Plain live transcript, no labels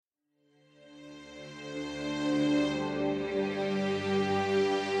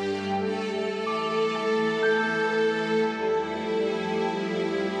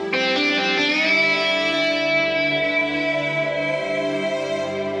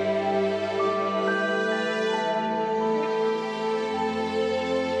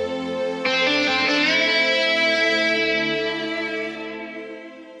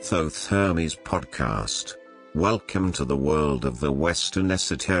Thoth Hermes podcast. Welcome to the world of the Western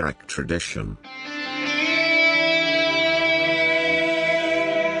esoteric tradition.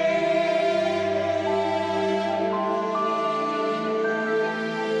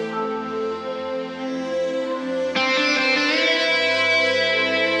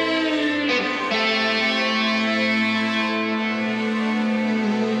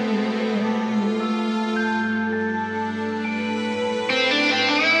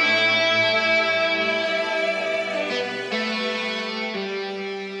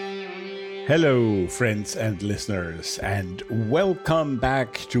 Hello, friends and listeners, and welcome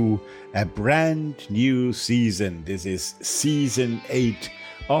back to a brand new season. This is season 8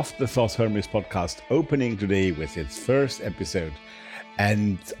 of the Thoth Hermes podcast, opening today with its first episode.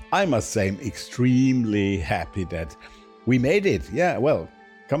 And I must say, I'm extremely happy that we made it. Yeah, well,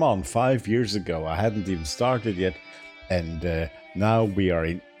 come on, 5 years ago, I hadn't even started yet. And now we are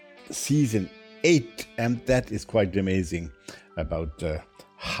in season 8, and that is quite amazing. About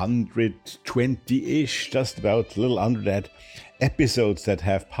 120-ish, just about, a little under that, episodes that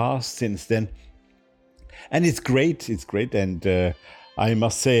have passed since then. And it's great, and I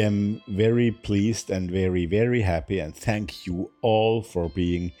must say I'm very pleased and very, very happy, and thank you all for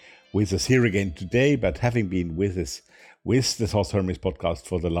being with us here again today, but having been with us with the Thoth Hermes podcast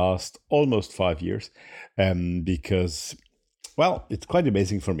for the last almost 5 years, because, well, it's quite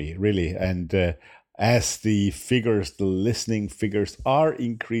amazing for me, really, and as the listening figures are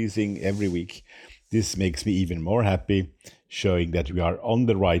increasing every week, this makes me even more happy, showing that we are on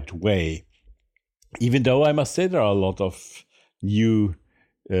the right way. Even though I must say there are a lot of new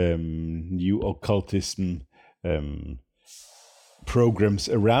occultism programs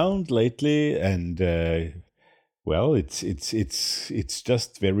around lately, and well, it's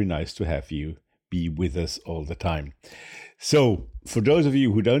just very nice to have you be with us all the time. So, for those of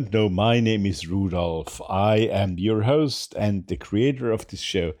you who don't know, my name is Rudolf. I am your host and the creator of this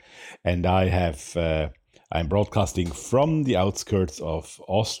show, and I'm broadcasting from the outskirts of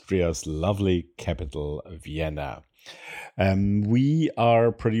Austria's lovely capital, Vienna. We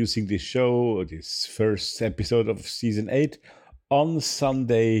are producing this show, this first episode of season 8, on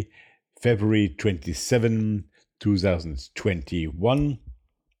Sunday, February 27, 2021.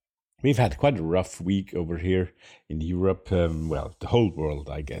 We've had quite a rough week over here in Europe. Well, the whole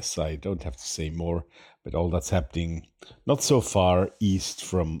world, I guess. I don't have to say more, but all that's happening not so far east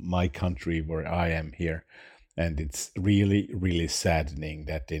from my country where I am here. And it's really, really saddening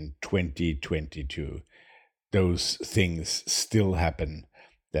that in 2022, those things still happen,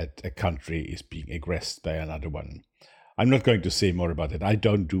 that a country is being aggressed by another one. I'm not going to say more about it. I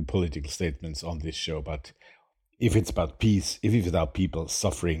don't do political statements on this show, but if it's about peace, if it's about people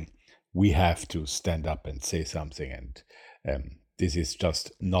suffering, we have to stand up and say something, and this is just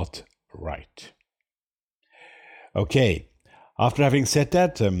not right. Okay, after having said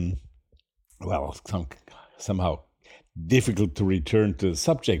that, well, somehow difficult to return to the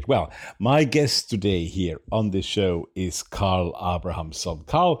subject. Well, my guest today here on the show is Carl Abrahamsson.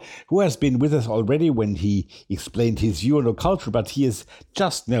 Carl, who has been with us already when he explained his view on culture, but he has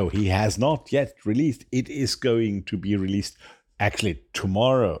not yet released. It is going to be released actually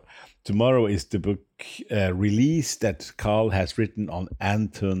tomorrow. Tomorrow is the book release that Carl has written on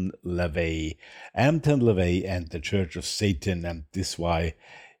Anton LaVey. Anton LaVey and the Church of Satan, and this is why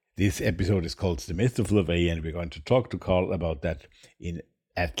this episode is called The Myth of LaVey, and we're going to talk to Carl about that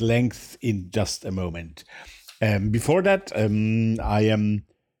at length in just a moment. Before that, I am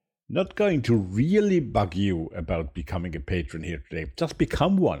not going to really bug you about becoming a patron here today. Just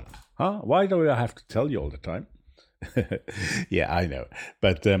become one. Huh? Why do I have to tell you all the time? Yeah, I know.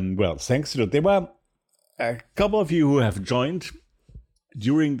 But, well, thanks to that. There were a couple of you who have joined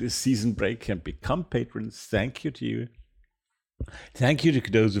during this season break and become patrons. Thank you to you. Thank you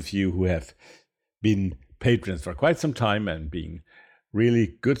to those of you who have been patrons for quite some time and being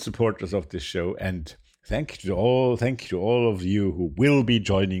really good supporters of this show. And thank you to all of you who will be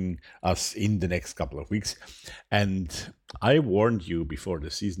joining us in the next couple of weeks. And I warned you before the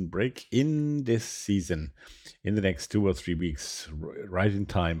season break, in this season, in the next 2 or 3 weeks, right in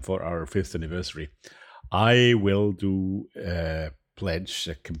time for our 5th anniversary, I will do a pledge,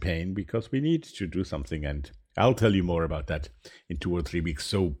 a campaign, because we need to do something, and I'll tell you more about that in 2 or 3 weeks,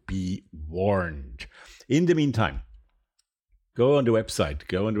 so be warned. In the meantime, go on the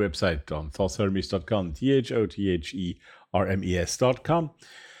website on thothhermes.com, thothehermes.com.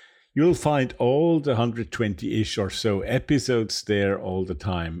 You'll find all the 120-ish or so episodes there all the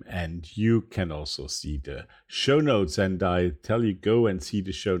time, and you can also see the show notes, and I tell you, go and see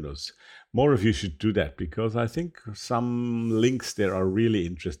the show notes. more of you should do that, because I think some links there are really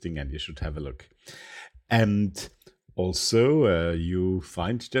interesting and you should have a look. And also, you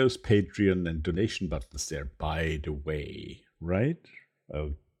find those Patreon and donation buttons there, by the way, right?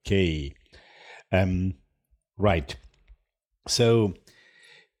 Okay. Right. So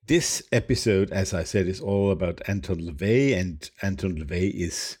this episode, as I said, is all about Anton LaVey, and Anton LaVey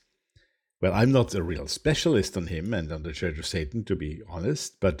is, well, I'm not a real specialist on him and on the Church of Satan, to be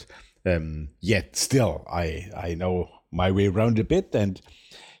honest, but yet still I know my way around a bit, and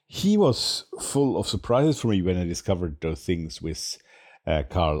he was full of surprises for me when I discovered those things with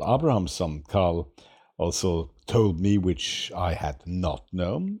Karl Abrahamsson. Karl also told me, which I had not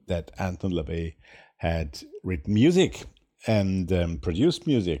known, that Anton LaVey had written music and produced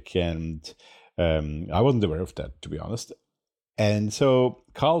music, and I wasn't aware of that, to be honest. And so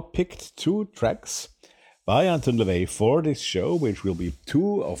Karl picked 2 tracks by Anton LaVey for this show, which will be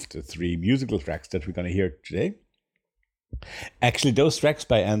 2 of the 3 musical tracks that we're going to hear today. Actually, those tracks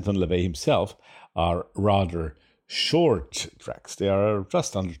by Anton LaVey himself are rather short tracks. They are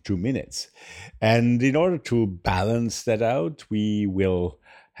just under 2 minutes. And in order to balance that out, we will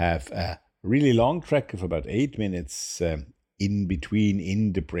have a really long track of about 8 minutes in between,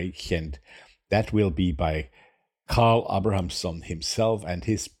 in the break. And that will be by Karl Abrahamsson himself and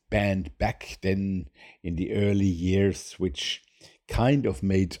his band back then in the early years, which kind of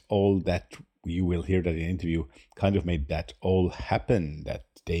made all that, you will hear that in the interview, kind of made that all happen, that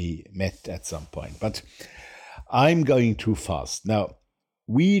they met at some point. But I'm going too fast. Now,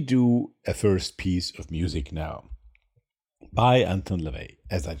 we do a first piece of music now by Anton LaVey,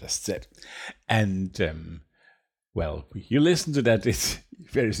 as I just said. And, well, you listen to that, it's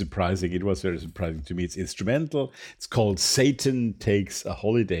very surprising. It was very surprising to me. It's instrumental. It's called Satan Takes a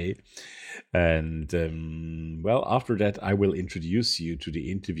Holiday. And, well, after that, I will introduce you to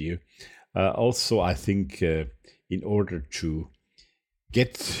the interview. Also, I think in order to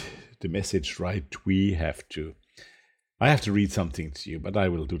get the message right, I have to read something to you, but I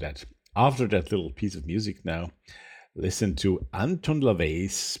will do that after that little piece of music now. Listen to Anton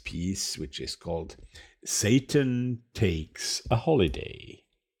LaVey's piece, which is called Satan Takes a Holiday.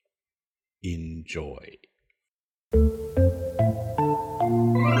 Enjoy.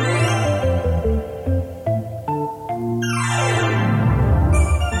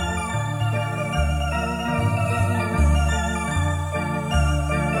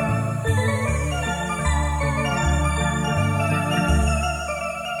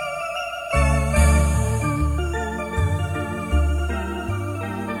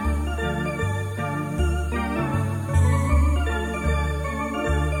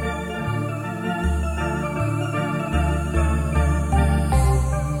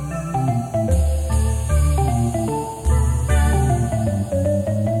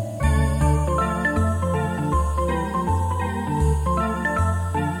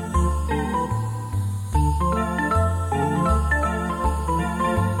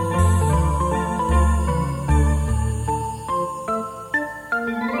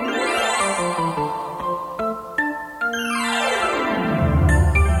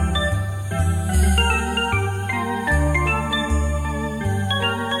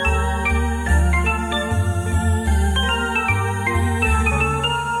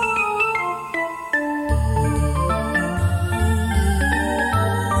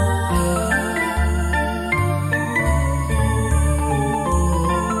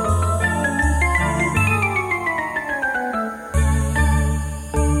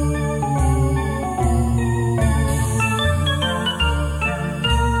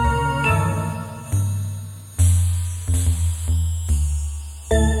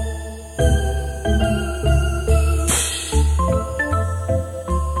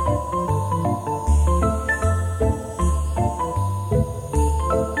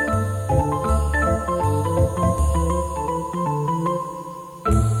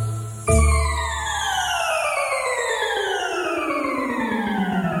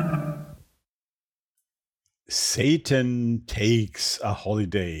 Satan Takes a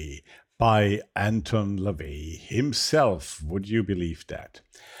Holiday by Anton LaVey himself. Would you believe that?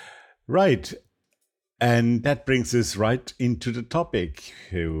 Right. And that brings us right into the topic,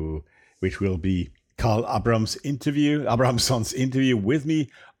 which will be Karl Abrahamsson's interview with me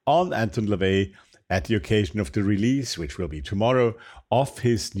on Anton LaVey at the occasion of the release, which will be tomorrow, of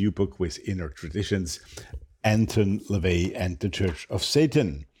his new book with Inner Traditions, Anton LaVey and the Church of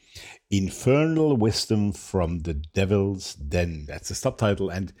Satan. Infernal Wisdom from the Devil's Den. That's the subtitle,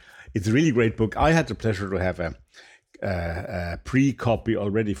 and it's a really great book. I had the pleasure to have a pre-copy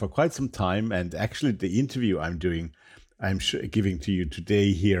already for quite some time, and actually the interview I'm giving to you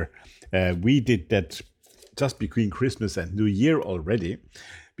today here We did that just between Christmas and New Year already,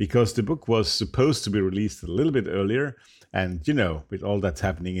 because the book was supposed to be released a little bit earlier. And, with all that's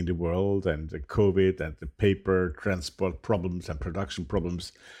happening in the world and the COVID and the paper transport problems and production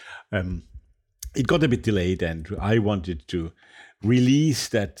problems, it got a bit delayed. And I wanted to release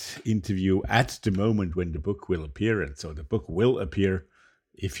that interview at the moment when the book will appear. And so the book will appear,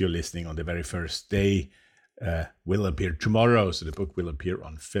 if you're listening on the very first day, will appear tomorrow. So the book will appear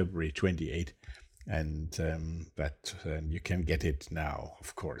on February 28th. But you can get it now,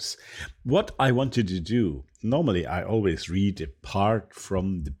 of course. What I wanted to do, normally I always read a part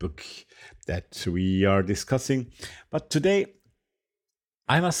from the book that we are discussing. But today,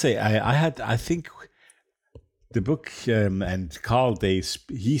 I must say, I think the book and Carl,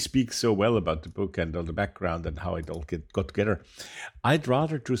 he speaks so well about the book and all the background and how it all got together. I'd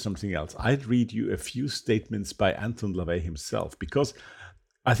rather do something else. I'd read you a few statements by Anton LaVey himself, because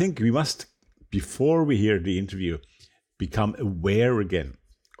I think we must, before we hear the interview, become aware again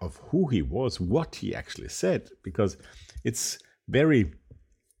of who he was, what he actually said, because it's very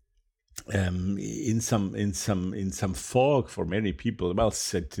in some fog for many people about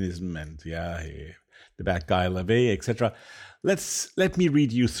Satanism and the bad guy LaVey, etc. Let me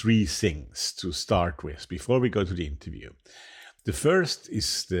read you 3 things to start with before we go to the interview. The first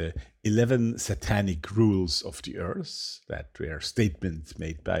is the 11 satanic rules of the earth, that were statements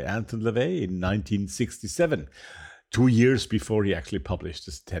made by Anton LaVey in 1967, 2 years before he actually published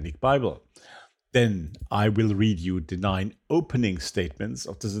the Satanic Bible. Then I will read you the 9 opening statements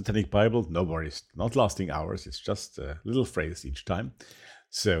of the Satanic Bible. No worries, not lasting hours, it's just a little phrase each time.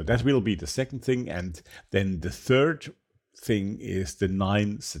 So that will be the second thing. And then the third thing is the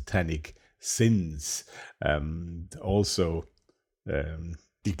 9 satanic sins, also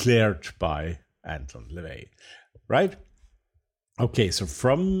declared by Anton LaVey, right? Okay, so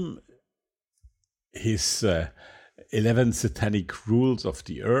from his 11 satanic rules of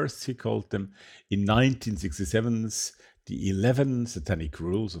the earth, he called them, in 1967's the 11 satanic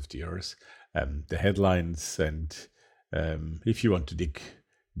rules of the earth, the headlines, and if you want to dig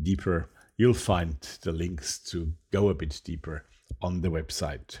deeper, you'll find the links to go a bit deeper on the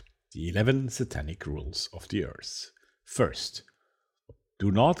website. The 11 satanic rules of the earth. First, do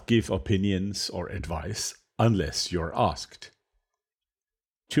not give opinions or advice unless you're asked.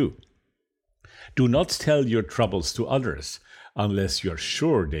 2. Do not tell your troubles to others unless you're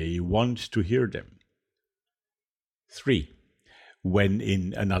sure they want to hear them. 3. When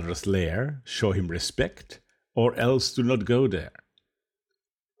in another's lair, show him respect, or else do not go there.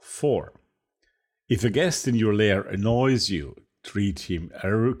 4. If a guest in your lair annoys you, treat him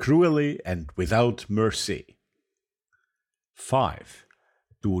cruelly and without mercy. 5.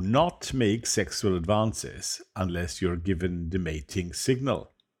 Do not make sexual advances unless you're given the mating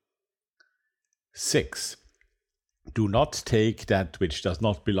signal. 6. Do not take that which does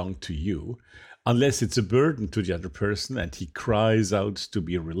not belong to you unless it's a burden to the other person and he cries out to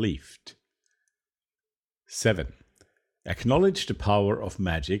be relieved. 7. Acknowledge the power of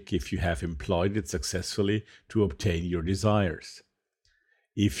magic if you have employed it successfully to obtain your desires.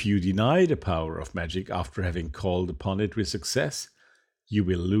 If you deny the power of magic after having called upon it with success, you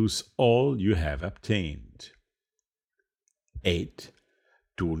will lose all you have obtained. 8.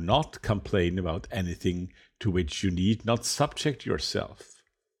 Do not complain about anything to which you need not subject yourself.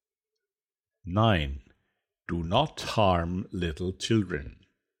 9. Do not harm little children.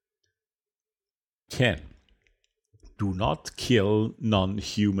 10. Do not kill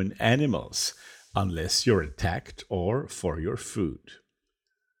non-human animals unless you're attacked or for your food.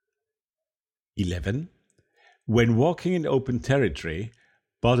 11. When walking in open territory,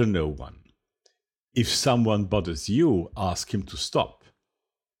 bother no one. If someone bothers you, ask him to stop.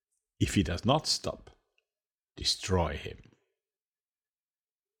 If he does not stop, destroy him.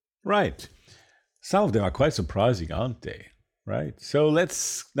 Right. Some of them are quite surprising, aren't they? Right. So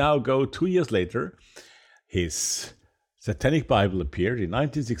let's now go 2 years later. His Satanic Bible appeared in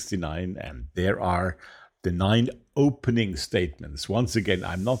 1969, and there are the 9 opening statements. Once again,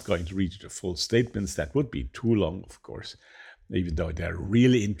 I'm not going to read the full statements. That would be too long, of course, even though they're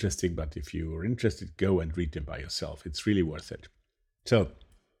really interesting. But if you are interested, go and read them by yourself. It's really worth it. So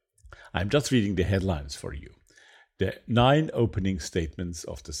I'm just reading the headlines for you. The 9 opening statements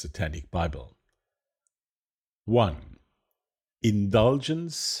of the Satanic Bible. 1.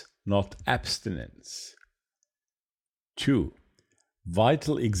 Indulgence, not abstinence. 2.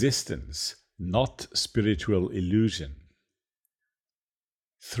 Vital existence, not spiritual illusion.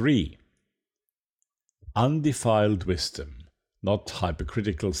 3. Undefiled wisdom, not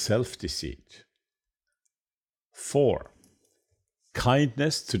hypocritical self-deceit. 4.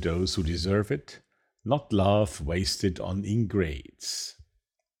 kindness to those who deserve it, not love wasted on ingrates.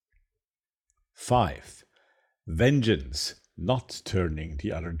 5. Vengeance, not turning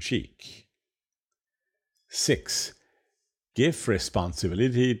the other cheek. 6. Give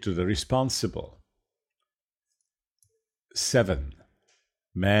responsibility to the responsible. 7.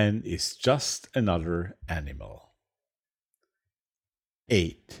 Man is just another animal.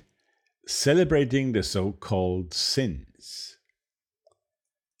 8. Celebrating the so-called sins.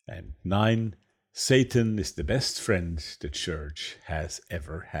 And 9. Satan is the best friend the church has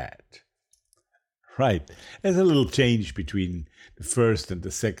ever had. Right, there's a little change between the first and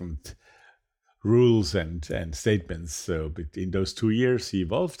the second rules and statements. So in those 2 years, he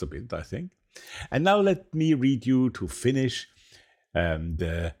evolved a bit, I think. And now let me read you to finish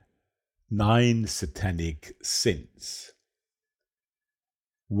the 9 satanic sins.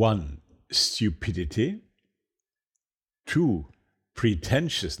 1. Stupidity. 2.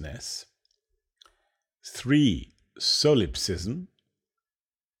 Pretentiousness. 3. Solipsism.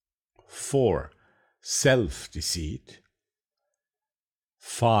 4. Self-deceit.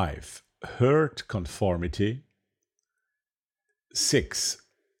 5. Herd conformity. 6.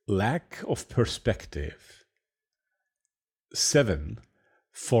 Lack of perspective. 7.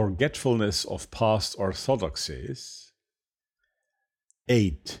 Forgetfulness of past orthodoxies.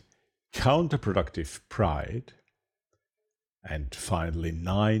 8. Counterproductive pride. And finally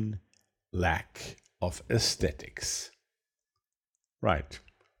 9. Lack of aesthetics. Right.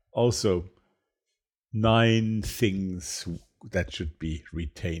 Also 9 things that should be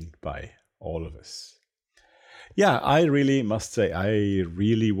retained by all of us. Yeah, I really must say, I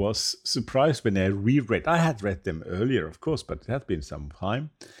really was surprised when I reread. I had read them earlier, of course, but it had been some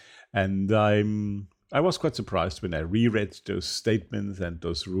time. And I was quite surprised when I reread those statements and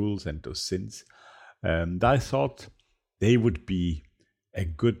those rules and those sins. And I thought they would be a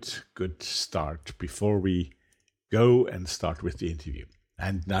good start before we go and start with the interview.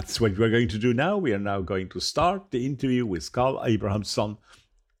 And that's what we're going to do now. We are now going to start the interview with Karl Abrahamsson.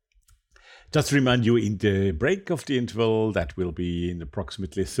 Just to remind you, in the break of the interval, that will be in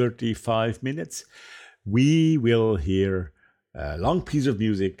approximately 35 minutes, we will hear a long piece of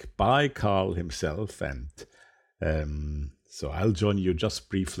music by Karl himself. And so I'll join you just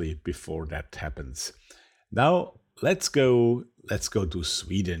briefly before that happens. Now, let's go to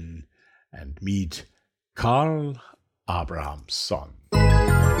Sweden and meet Karl Abrahamsson.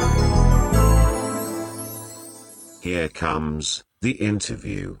 Here comes the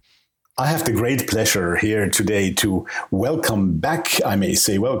interview. I have the great pleasure here today to welcome back, I may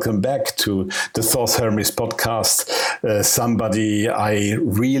say, welcome back to the Thoth Hermes podcast. Somebody I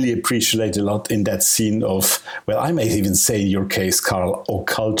really appreciate a lot in that scene of, well, I may even say in your case, Karl,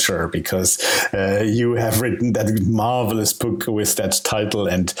 occulture, because you have written that marvelous book with that title,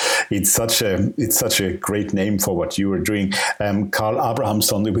 and it's such a great name for what you are doing. Karl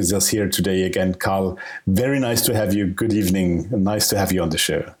Abrahamsson with us here today again. Karl, very nice to have you. Good evening. Nice to have you on the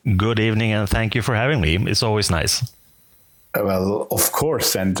show. Good evening, and thank you for having me. It's always nice. Well, of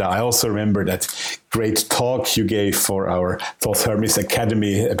course. And I also remember that great talk you gave for our Thoth Hermes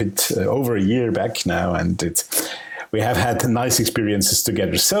Academy a bit over a year back now. And we have had nice experiences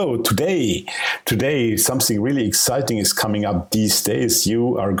together. So today, something really exciting is coming up these days.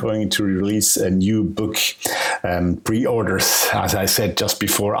 You are going to release a new book. Pre-orders, as I said just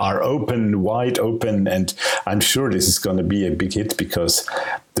before, are wide open. And I'm sure this is going to be a big hit, because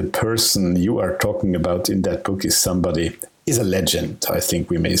the person you are talking about in that book is a legend. I think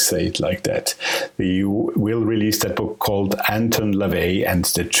we may say it like that. You will release that book called Anton LaVey and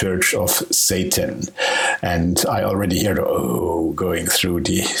the Church of Satan. And I already hear going through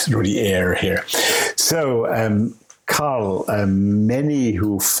the air here. So, Karl, many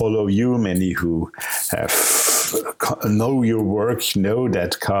who follow you, many who know your work, know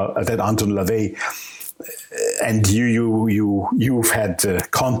that Anton LaVey, and you've had a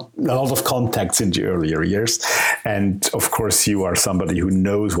lot of contacts in the earlier years, and of course you are somebody who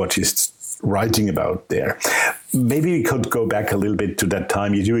knows what he's writing about there. Maybe we could go back a little bit to that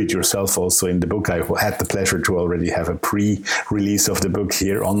time. You do it yourself also in the book. I had the pleasure to already have a pre-release of the book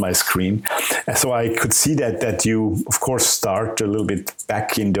here on my screen. So I could see that you, of course, start a little bit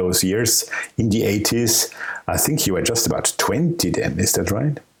back in those years, in the 80s. I think you were just about 20 then, is that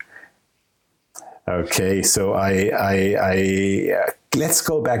right? Okay, so let's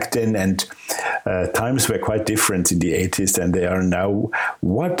go back then, and times were quite different in the 80s than they are now.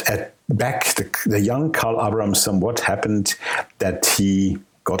 The young Karl Abrahamsson, what happened that he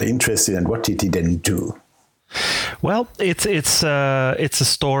got interested, and what did he then do? Well, it's a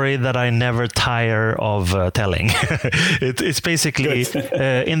story that I never tire of telling. It's basically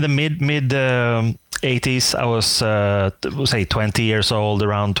in the mid 80s. I was say 20 years old,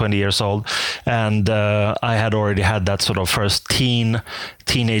 around 20 years old, and I had already had that sort of first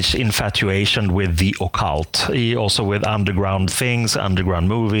teenage infatuation with the occult, also with underground things, underground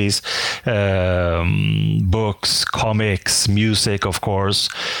movies, books, comics, music, of course,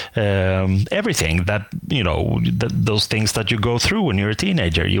 everything that, those things that you go through when you're a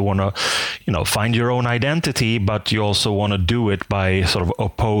teenager. You want to, find your own identity, but you also want to do it by sort of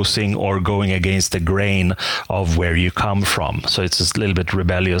opposing or going against the grain of where you come from. So it's a little bit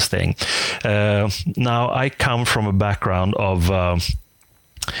rebellious thing. Now, I come from a background of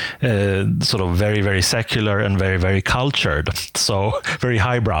sort of very, very secular and very, very cultured, so very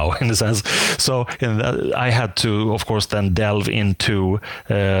highbrow in a sense. So I had to, of course, then delve into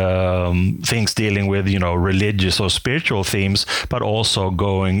things dealing with, religious or spiritual themes, but also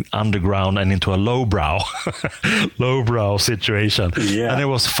going underground and into a lowbrow situation. Yeah. And it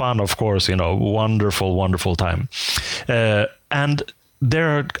was fun, of course, wonderful, wonderful time. And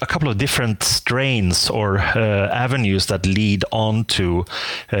there are a couple of different strains or avenues that lead on to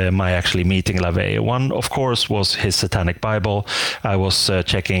my actually meeting LaVey. One, of course, was his Satanic Bible. I was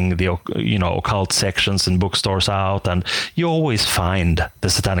checking the occult sections in bookstores out, and you always find the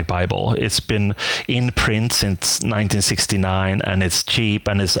Satanic Bible. It's been in print since 1969, and it's cheap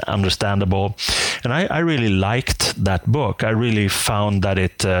and it's understandable. And I really liked that book. I really found that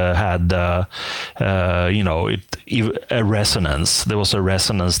it had a resonance. There was a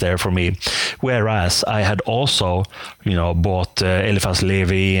resonance there for me, whereas I had also bought Eliphas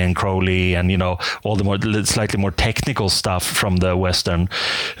Levi and Crowley and all the more slightly more technical stuff from the Western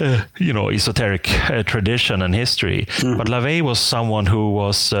esoteric tradition and history. But LaVey was someone who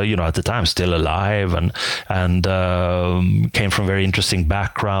was at the time still alive and came from a very interesting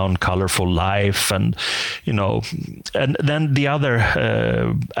background, colorful life, and and then the other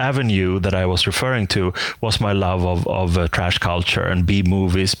avenue that I was referring to was my love of trash culture and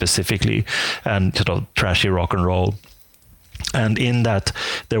B-movies specifically, and trashy rock and roll. And in that,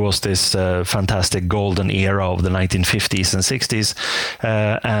 there was this fantastic golden era of the 1950s and 60s.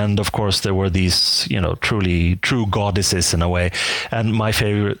 And of course, there were these, truly true goddesses in a way. And my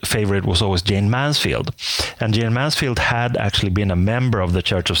favorite was always Jane Mansfield. And Jane Mansfield had actually been a member of the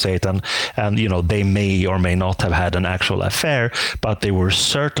Church of Satan. And, they may or may not have had an actual affair, but they were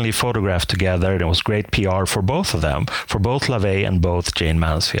certainly photographed together. And it was great PR for both of them, for both LaVey and both Jane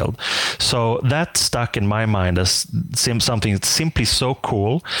Mansfield. So that stuck in my mind as something simply so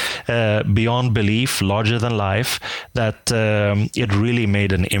cool, beyond belief, larger than life, that it really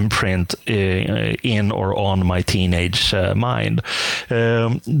made an imprint in or on my teenage mind.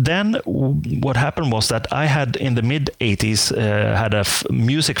 Then what happened was that I had, in the mid 80s, had a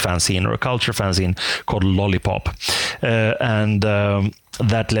music fanzine or a culture fanzine called Lollipop, and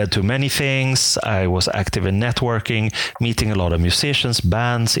that led to many things. I was active in networking, meeting a lot of musicians,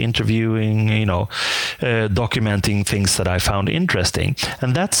 bands, interviewing, documenting things that I found interesting.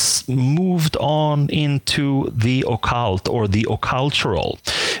 And that's moved on into the occult or the occultural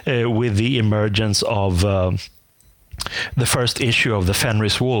with the emergence of the first issue of the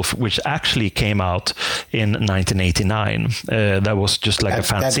Fenris Wolf, which actually came out in 1989. That was just like a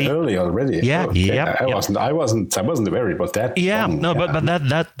fancy. That early already. Yeah, okay. yeah. I wasn't aware about that. Yeah, no, yeah. But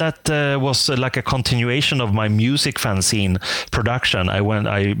that was like a continuation of my music fanzine production.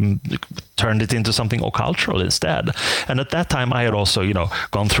 I turned it into something occultural instead. And at that time, I had also,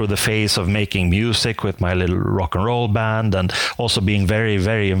 gone through the phase of making music with my little rock and roll band, and also being very,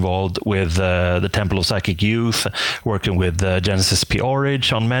 very involved with the Temple of Psychic Youth, working with Genesis P.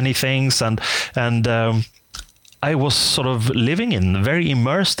 Orridge on many things, and I was sort of very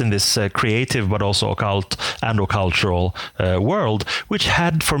immersed in this creative but also occult and occultural world, which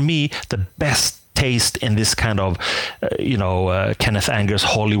had for me the best taste in this kind of, Kenneth Anger's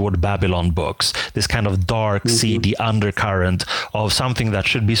Hollywood Babylon books, this kind of dark, seedy undercurrent of something that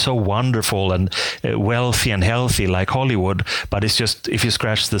should be so wonderful and wealthy and healthy like Hollywood, but it's just, if you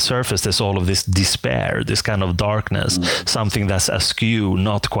scratch the surface, there's all of this despair, this kind of darkness, something that's askew,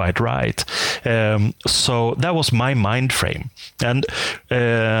 not quite right. So that was my mind frame. And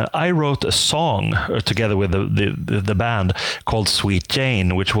I wrote a song together with the band called Sweet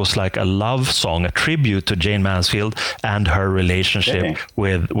Jane, which was like a love song, a a tribute to Jane Mansfield and her relationship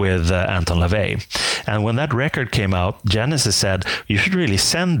with Anton LaVey. And when that record came out, Genesis said, you should really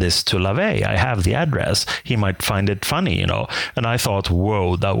send this to LaVey. I have the address. He might find it funny, you know. And I thought,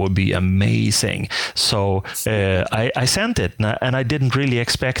 whoa, that would be amazing. So I sent it, and I didn't really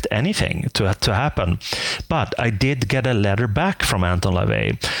expect anything to happen. But I did get a letter back from Anton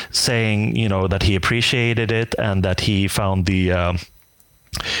LaVey saying, you know, that he appreciated it and that he found the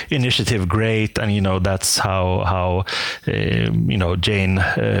initiative great, and you know, that's how you know, Jane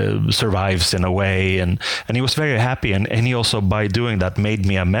survives in a way, and he was very happy, and he also, by doing that, made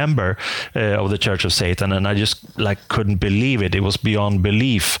me a member of the Church of Satan, and I just like couldn't believe it. It was beyond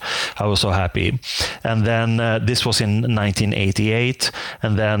belief. I was so happy. And then this was in 1988,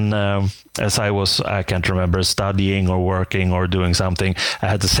 and then as I can't remember, studying or working or doing something, I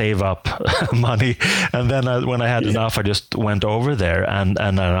had to save up money, and then when I had enough, I just went over there, and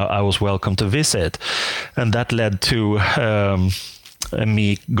I was welcome to visit, and that led to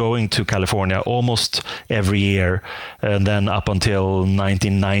me going to California almost every year, and then up until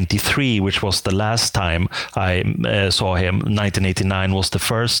 1993, which was the last time I saw him. 1989 was the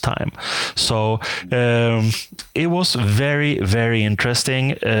first time. So it was very, very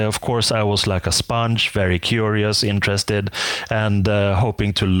interesting. Of course, I was like a sponge, very curious, interested, and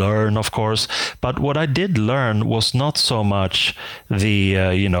hoping to learn, of course. But what I did learn was not so much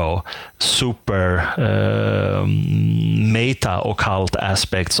the, you know, super meta occult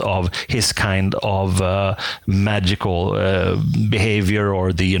aspects of his kind of magical behavior,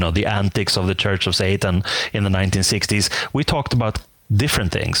 or the, you know, the antics of the Church of Satan in the 1960s. We talked about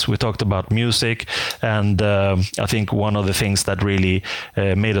different things. We talked about music, and I think one of the things that really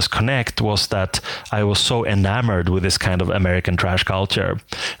made us connect was that I was so enamored with this kind of American trash culture.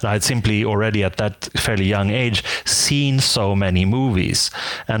 And I'd simply already at that fairly young age seen so many movies,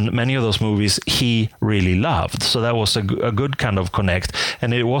 and many of those movies he really loved. So that was a good kind of connect,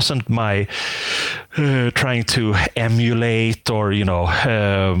 and it wasn't my trying to emulate, or, you know,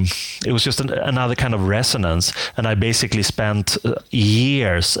 it was just another kind of resonance. And I basically spent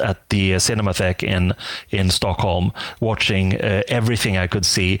years at the Cinematheque in Stockholm watching everything I could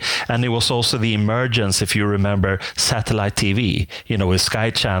see. And it was also the emergence, if you remember, satellite TV, you know, with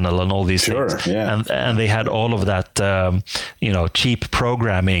Sky Channel and all these things. Yeah. And they had all of that, you know, cheap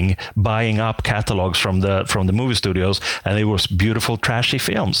programming, buying up catalogs from the movie studios, and it was beautiful, trashy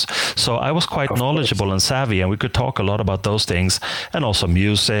films. So I was quite knowledgeable and savvy, and we could talk a lot about those things, and also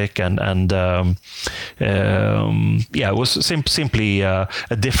music, and yeah, it was simply a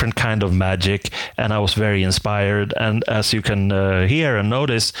different kind of magic, and I was very inspired. And as you can hear and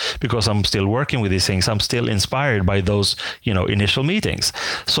notice, because I'm still working with these things, I'm still inspired by those, you know, initial meetings.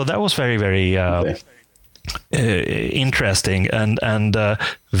 So that was very, very interesting and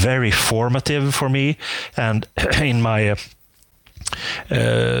very formative for me. And in my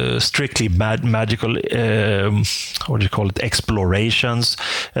strictly magical what do you call it, explorations,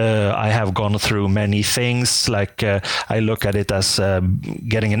 I have gone through many things. Like I look at it as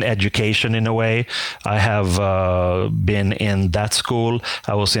getting an education in a way. I have been in that school.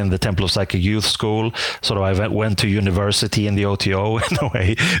 I was in the Temple of Psychic Youth School, sort of. I went to university in the OTO in a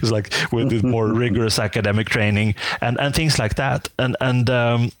way. It was like with more rigorous academic training and things like that. And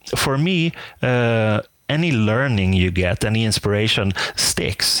for me, any learning you get, any inspiration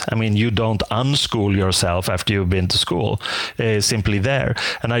sticks. I mean, you don't unschool yourself after you've been to school. It's simply there.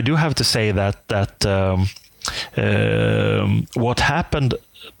 And I do have to say that what happened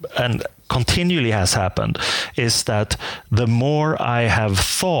and continually has happened is that the more I have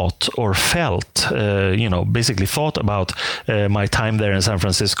thought or felt, you know, basically thought about my time there in San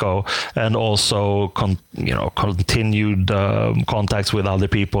Francisco, and also continued contacts with other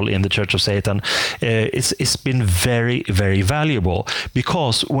people in the Church of Satan, it's been very, very valuable.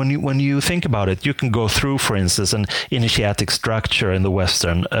 Because when you think about it, you can go through, for instance, an initiatic structure in the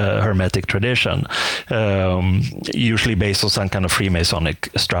Western Hermetic tradition, usually based on some kind of Freemasonic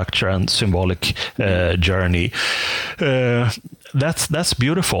structure and symbolic journey. That's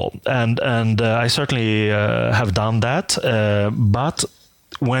beautiful, and I certainly have done that. But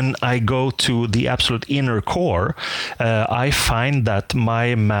when I go to the absolute inner core, I find that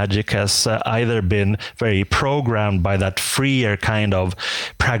my magic has either been very programmed by that freer kind of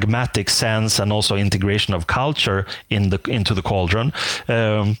pragmatic sense, and also integration of culture into the cauldron,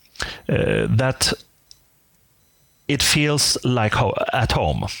 that it feels like at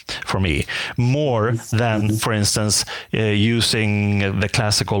home for me, more than, for instance, using the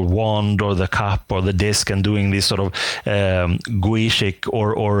classical wand or the cup or the disc and doing these sort of Guishic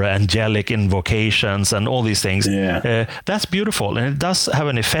or angelic invocations and all these things. That's beautiful, and it does have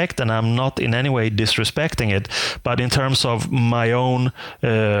an effect, and I'm not in any way disrespecting it, but in terms of my own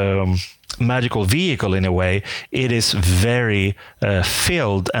magical vehicle, in a way, it is very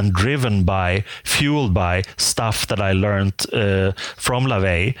filled and fueled by stuff that I learned from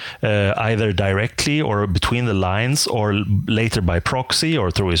LaVey, either directly or between the lines, or later by proxy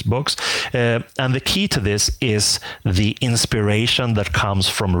or through his books. And the key to this is the inspiration that comes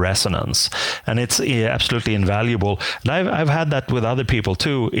from resonance, and it's absolutely invaluable. And I've had that with other people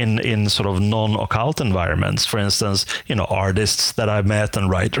too, in sort of non-occult environments. For instance, artists that I've met and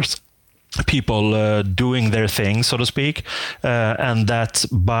writers, people doing their thing, so to speak, and that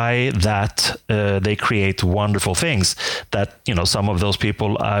by that they create wonderful things that some of those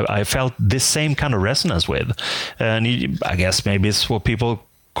people I felt this same kind of resonance with. And I guess maybe it's what people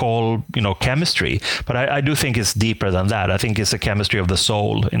call chemistry, but I do think it's deeper than that. I think it's a chemistry of the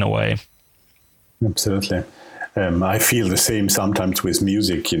soul, in a way. Absolutely. I feel the same sometimes with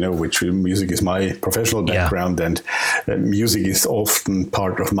music, which music is my professional background, and music is often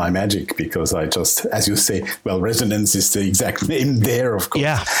part of my magic, because I just, as you say, resonance is the exact name there, of course.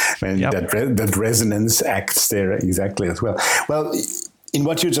 Yeah. And that resonance acts there exactly as well. Well, in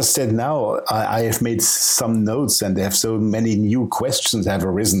what you just said now, I have made some notes, and they have so many new questions have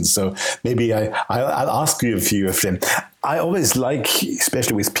arisen. So maybe I'll ask you a few of them. I always like,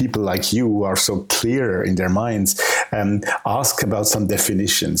 especially with people like you who are so clear in their minds, ask about some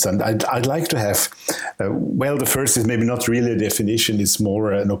definitions. And I'd like to have, the first is maybe not really a definition, it's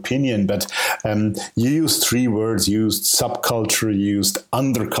more an opinion, but you used 3 words. You used subculture, you used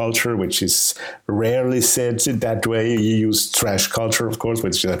underculture, which is rarely said that way. You used trash culture, of course,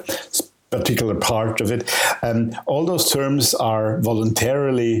 which is a particular part of it. All those terms are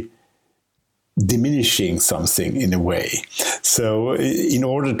voluntarily diminishing something in a way. So in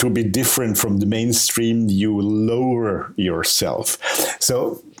order to be different from the mainstream, you lower yourself.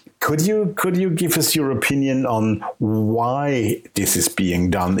 So could you give us your opinion on why this is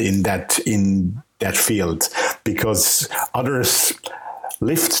being done in that field? Because others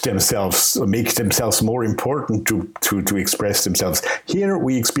lift themselves, or make themselves more important to express themselves. Here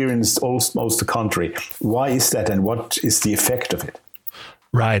we experienced almost the contrary. Why is that, and what is the effect of it?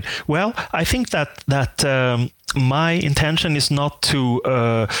 Right. Well, I think that my intention is not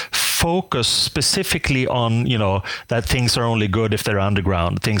to focus specifically on, that things are only good if they're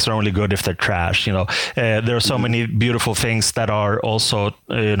underground, things are only good if they're trash. There are so many beautiful things that are also,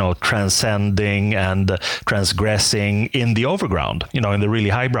 transcending and transgressing in the overground, in the really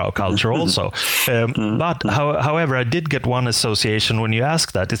highbrow culture also. But however, I did get one association when you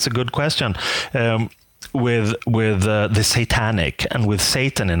asked that. It's a good question. With the satanic and with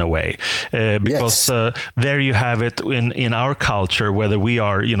Satan, in a way, because there you have it in our culture, whether we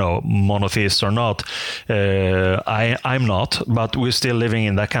are monotheists or not. I'm not, but we're still living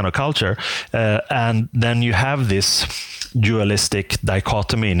in that kind of culture, and then you have this dualistic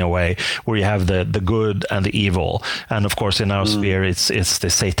dichotomy, in a way, where you have the good and the evil. And of course, in our sphere, it's the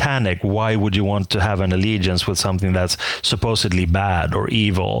satanic. Why would you want to have an allegiance with something that's supposedly bad or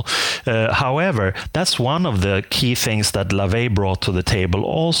evil? However, that's one of the key things that LaVey brought to the table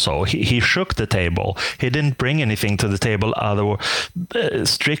also. He shook the table. He didn't bring anything to the table other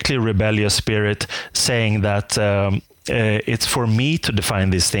strictly rebellious spirit, saying that it's for me to define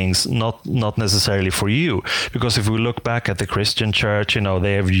these things, not necessarily for you. Because if we look back at the Christian church,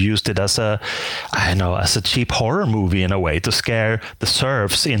 they have used it as a cheap horror movie, in a way, to scare the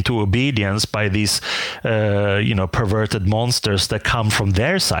serfs into obedience by these perverted monsters that come from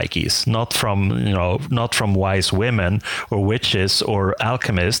their psyches, not from wise women or witches or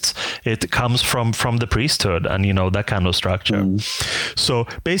alchemists. It comes from the priesthood and that kind of structure. So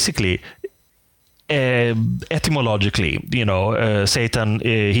basically, etymologically, Satan,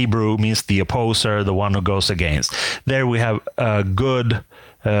 Hebrew, means the opposer, the one who goes against. There we have a good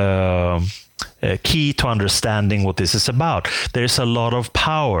key to understanding what this is about. There's a lot of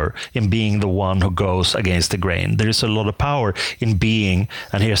power in being the one who goes against the grain. There is a lot of power in being,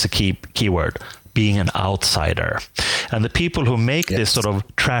 and here's a key word, being an outsider. And the people who make this sort of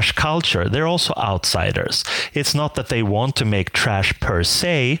trash culture, they're also outsiders. It's not that they want to make trash per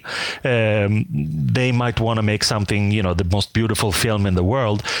se. They might want to make something, the most beautiful film in the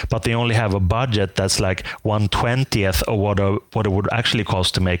world, but they only have a budget that's like 1/20th of what it would actually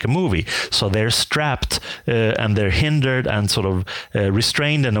cost to make a movie. So they're strapped and they're hindered and sort of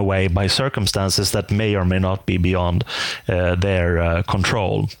restrained in a way by circumstances that may or may not be beyond their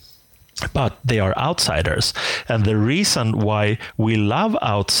control. But they are outsiders. And the reason why we love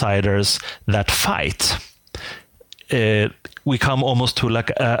outsiders that fight, we come almost to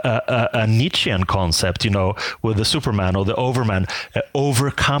like a Nietzschean concept, with the Superman or the Overman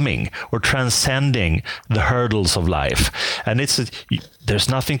overcoming or transcending the hurdles of life. And there's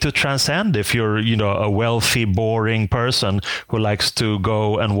nothing to transcend if you're, a wealthy, boring person who likes to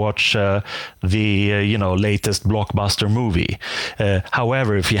go and watch the latest blockbuster movie.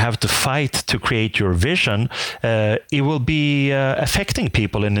 However, if you have to fight to create your vision, it will be affecting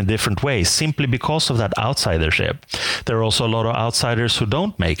people in a different way simply because of that outsidership. There are also a lot of outsiders who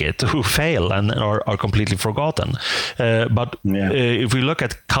don't make it, who fail and are completely forgotten. But if we look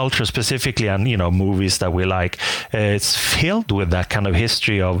at culture specifically and, movies that we like, it's filled with that kind of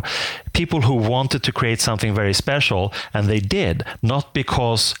history of people who wanted to create something very special, and they did, not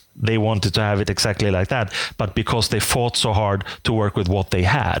because they wanted to have it exactly like that, but because they fought so hard to work with what they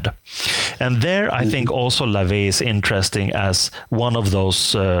had. And there, I think also LaVey is interesting as one of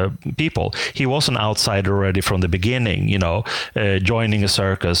those people. He was an outsider already from the beginning, joining a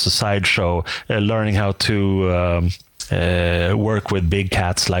circus, a sideshow, learning how to work with big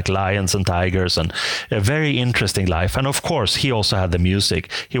cats like lions and tigers, and a very interesting life. And of course, he also had the music.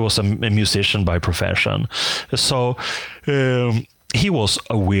 He was a musician by profession. So he was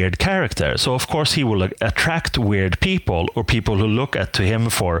a weird character. So of course he will attract weird people, or people who look to him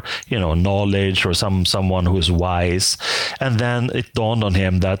for, knowledge, or someone who is wise. And then it dawned on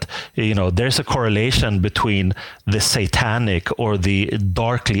him that, there's a correlation between the satanic or the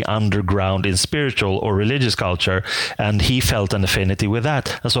darkly underground in spiritual or religious culture. And he felt an affinity with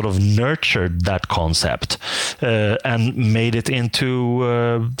that and sort of nurtured that concept and made it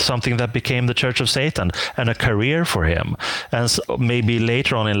into something that became the Church of Satan and a career for him. And so maybe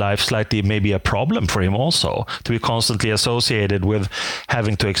later on in life, slightly maybe a problem for him also, to be constantly associated with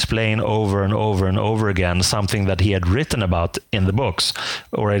having to explain over and over and over again something that he had written about in the books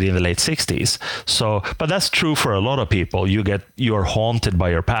already in the late 60s. So, but that's true for a lot of people. You're haunted by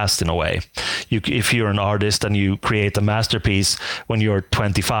your past in a way. If you're an artist and you create a masterpiece when you're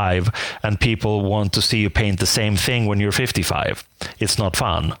 25 and people want to see you paint the same thing when you're 55, it's not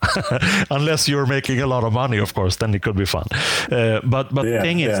fun. Unless you're making a lot of money, of course, then it could be fun. But the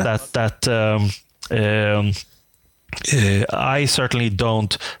thing is that I certainly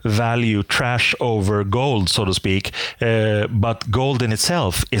don't value trash over gold, so to speak. But gold in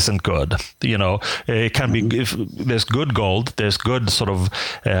itself isn't good. It can be, if there's good gold, there's good sort of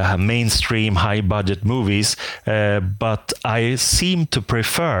mainstream, high budget movies. But I seem to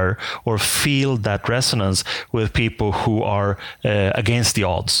prefer or feel that resonance with people who are against the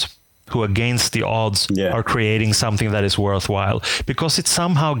odds. Who against the odds are creating something that is worthwhile, because it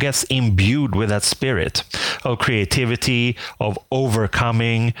somehow gets imbued with that spirit of creativity, of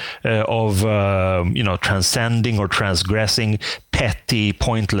overcoming, of transcending or transgressing petty,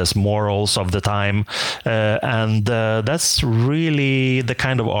 pointless morals of the time. And that's really the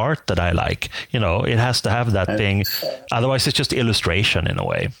kind of art that I like. It has to have that thing. Otherwise, it's just illustration in a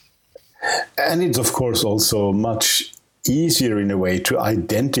way. And it's, of course, also much easier in a way to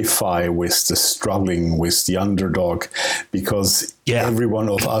identify with the struggling, with the underdog, because every one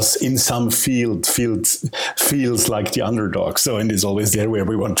of us in some field feels like the underdog. So, and it's always there where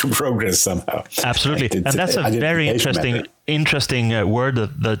we want to progress somehow. Absolutely. And that's a very interesting word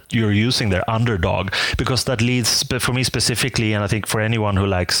that you're using there, underdog, because that leads, for me specifically, and I think for anyone who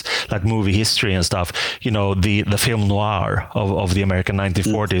likes like movie history and stuff, the film noir of the American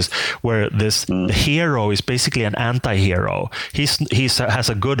 1940s, where the hero is basically an anti-hero. He has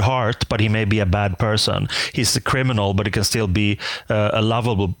a good heart, but he may be a bad person. He's a criminal, but he can still be a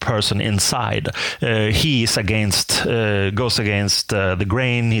lovable person inside. He is goes against the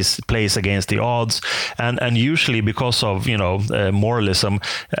grain. He plays against the odds, and usually because of moralism,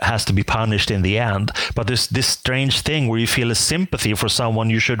 has to be punished in the end. But there's this strange thing where you feel a sympathy for someone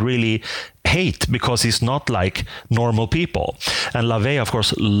you should really hate because he's not like normal people. And LaVey, of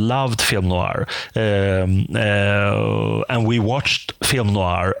course, loved film noir, and we watched film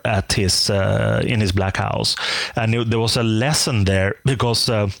noir at his in his Black House, and there was a lesson there because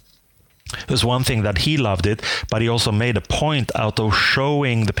It was one thing that he loved it, but he also made a point out of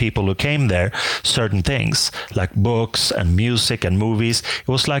showing the people who came there certain things, like books and music and movies. It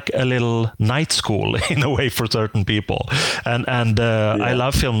was like a little night school in a way for certain people. And I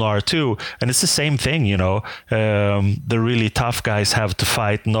love film noir too. And it's the same thing, you know. The really tough guys have to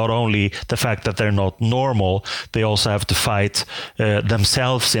fight not only the fact that they're not normal, they also have to fight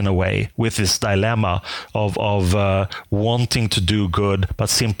themselves in a way with this dilemma of wanting to do good, but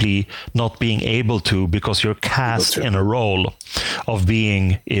simply not being able to because you're cast in a role of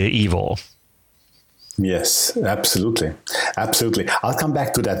being evil. Yes, absolutely. Absolutely. I'll come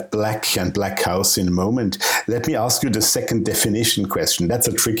back to that black and black house in a moment. Let me ask you the second definition question. That's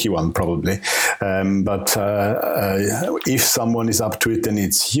a tricky one, probably. But if someone is up to it, then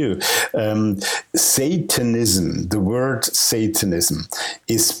it's you. Satanism, the word Satanism,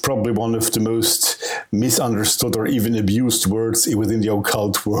 is probably one of the most misunderstood or even abused words within the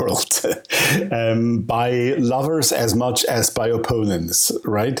occult world by lovers as much as by opponents,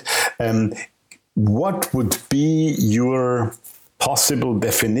 right? What would be your possible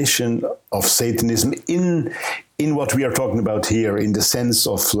definition of Satanism in what we are talking about here, in the sense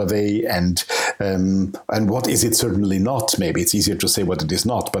of LaVey, and what is it certainly not? Maybe it's easier to say what it is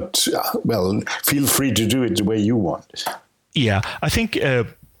not, but well, feel free to do it the way you want. Yeah, I think.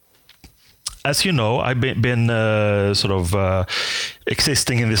 As you know, I've been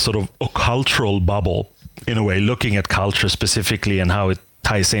existing in this sort of cultural bubble, in a way, looking at culture specifically and how it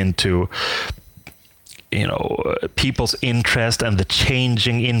ties into, you know, people's interest and the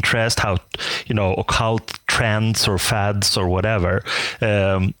changing interest, how, you know, occult trends or fads or whatever,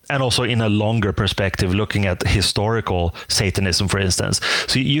 and also in a longer perspective, looking at historical Satanism, for instance.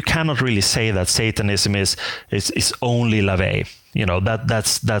 So you cannot really say that Satanism is only LaVey. You know,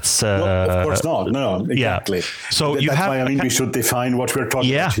 that's no, of course not. No, exactly. Yeah. So that's why I mean we should define what we're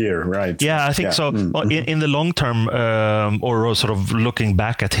talking about here, right? Yeah, I think so. In the long term, or sort of looking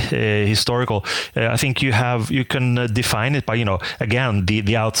back at historical, I think you can define it by, you know, again,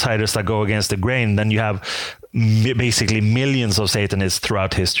 the outsiders that go against the grain. Then you have basically millions of Satanists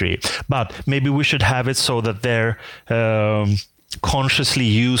throughout history. But maybe we should have it so that they're consciously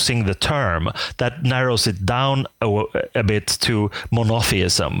using the term that narrows it down a bit to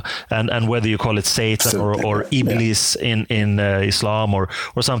monotheism, and whether you call it Satan or Iblis in Islam or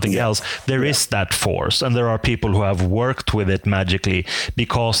something else, there is that force, and there are people who have worked with it magically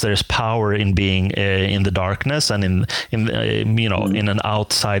because there's power in being in the darkness and in an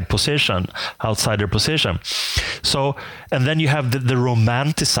outsider position. So, and then you have the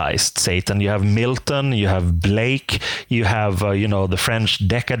romanticized Satan. You have Milton, you have Blake, you have the French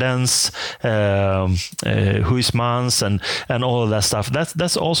decadence, Huysmans, and all of that stuff.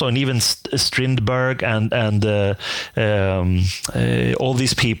 That's also, and even Strindberg and all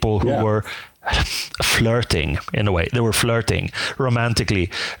these people who were flirting, in a way. They were flirting romantically.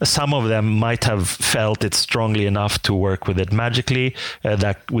 Some of them might have felt it strongly enough to work with it magically,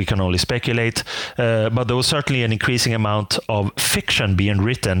 that we can only speculate, but there was certainly an increasing amount of fiction being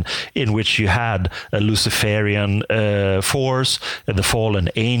written in which you had a Luciferian force, the fallen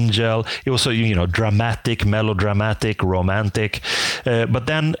angel. It was dramatic, melodramatic, romantic, but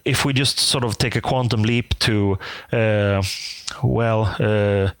then if we just sort of take a quantum leap to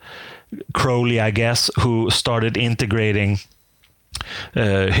Crowley, I guess, who started integrating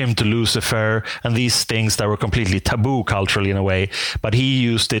him to Lucifer and these things that were completely taboo culturally in a way, but he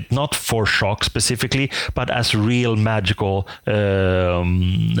used it not for shock specifically, but as real magical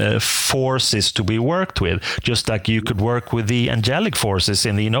forces to be worked with, just like you could work with the angelic forces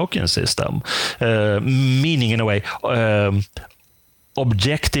in the Enochian system, meaning in a way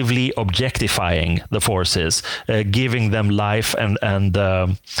objectively objectifying the forces, giving them life and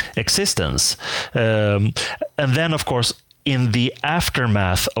existence. And then, of course, in the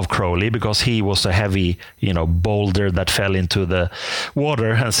aftermath of Crowley, because he was a heavy, boulder that fell into the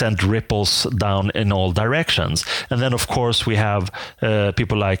water and sent ripples down in all directions. And then, of course, we have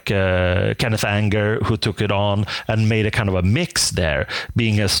people like Kenneth Anger, who took it on and made a kind of a mix there,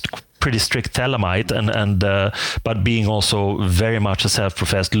 being a pretty strict Thelemite but being also very much a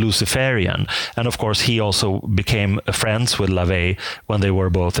self-professed Luciferian. And of course he also became friends with LaVey when they were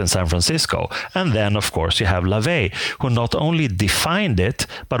both in San Francisco. And then of course you have LaVey, who not only defined it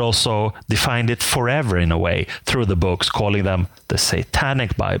but also defined it forever in a way through the books, calling them the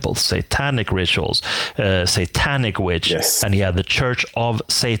Satanic Bible, Satanic Rituals, Satanic Witch. Yes. And he had the Church of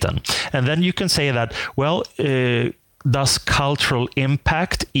Satan. And then you can say that, well, does cultural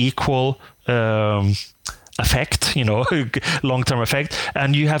impact equal effect, long-term effect?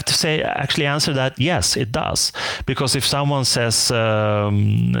 And you have to answer that, yes, it does. Because if someone says,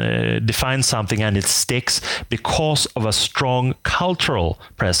 define something and it sticks because of a strong cultural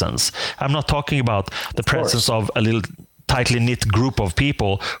presence. I'm not talking about the presence of a little tightly knit group of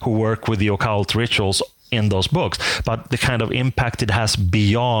people who work with the occult rituals in those books, but the kind of impact it has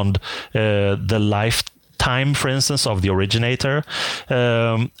beyond the lifetime, for instance, of the originator.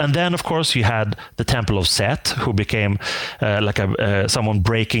 And then, of course, you had the Temple of Set, who became like someone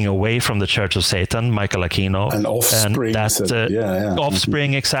breaking away from the Church of Satan, Michael Aquino. An offspring. And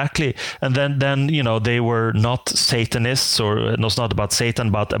offspring, exactly. And then they were not Satanists, or it's not about Satan,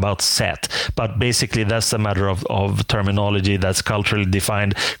 but about Set. But basically, that's a matter of terminology that's culturally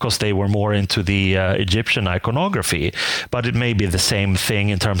defined, because they were more into the Egyptian iconography. But it may be the same thing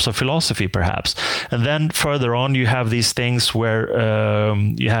in terms of philosophy, perhaps. And then further on, you have these things where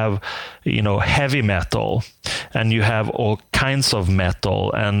you have, heavy metal, and you have all kinds of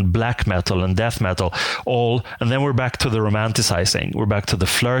metal, and black metal and death metal, and then we're back to the romanticizing, we're back to the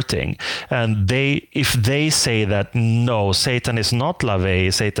flirting. And if they say that, no, Satan is not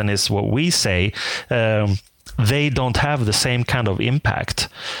LaVey, Satan is what we say, they don't have the same kind of impact.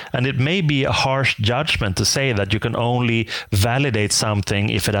 And it may be a harsh judgment to say that you can only validate something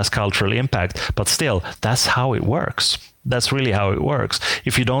if it has cultural impact, but still, that's how it works. That's really how it works.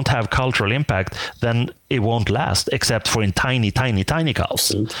 If you don't have cultural impact, then it won't last, except for in tiny, tiny, tiny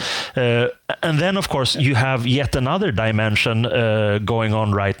cults. And then, of course, you have yet another dimension going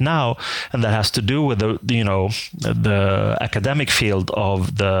on right now, and that has to do with the academic field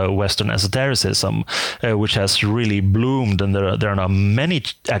of the Western esotericism, which has really bloomed, and there are now many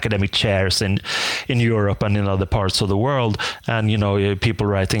academic chairs in Europe and in other parts of the world, and people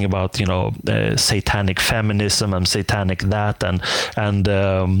writing about satanic feminism and satanic that, and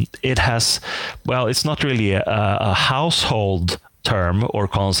it has, well, it's not really a household term or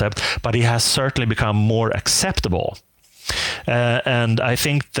concept, but it has certainly become more acceptable. And I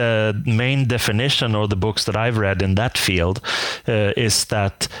think the main definition, or the books that I've read in that field, is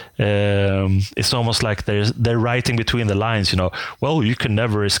that it's almost like they're writing between the lines. Well, you can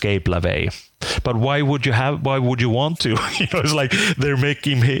never escape LaVey. But why would you want to? It's like they're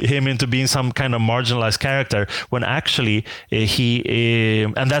making him into being some kind of marginalized character, when actually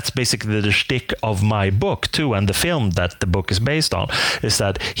and that's basically the shtick of my book too, and the film that the book is based on, is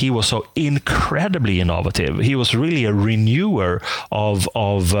that he was so incredibly innovative. He was really a renewer of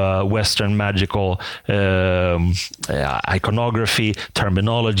Western magical iconography,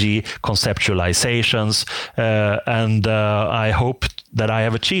 terminology, conceptualizations, and I hope that I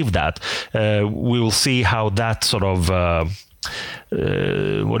have achieved that. We will see how that sort of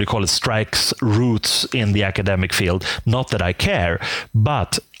strikes roots in the academic field. Not that I care,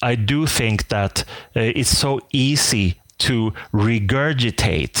 but I do think that it's so easy to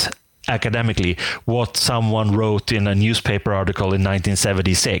regurgitate academically what someone wrote in a newspaper article in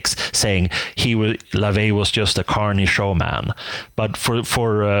 1976, saying LaVey was just a carny showman. But for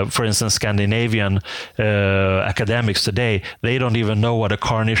instance, Scandinavian academics today, they don't even know what a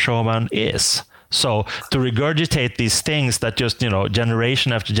carny showman is. So to regurgitate these things that just,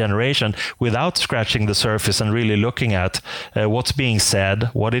 generation after generation, without scratching the surface and really looking at what's being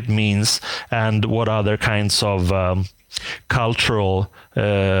said, what it means, and what other kinds of cultural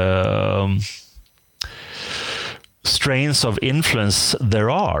strains of influence there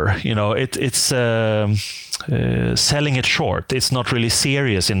are, it's selling it short. It's not really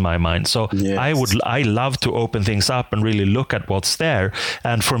serious in my mind. So yes. I love to open things up and really look at what's there.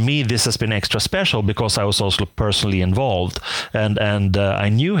 And for me, this has been extra special because I was also personally involved, and I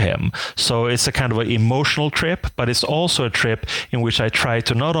knew him. So it's a kind of an emotional trip, but it's also a trip in which I try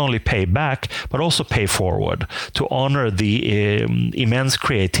to not only pay back, but also pay forward, to honor the immense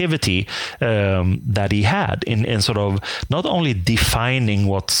creativity that he had in sort of not only defining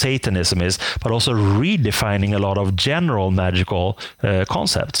what Satanism is, but also redefining a lot of general magical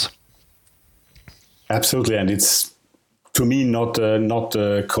concepts. Absolutely, and it's, to me, not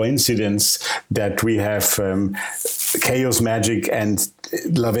a coincidence that we have chaos magic and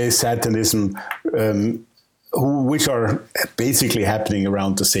LaVey Satanism, which are basically happening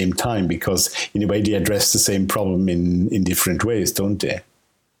around the same time, because in a way they address the same problem in different ways, don't they?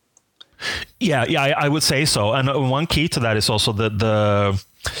 Yeah, I would say so. And one key to that is also the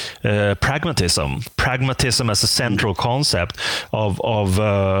pragmatism as a central concept of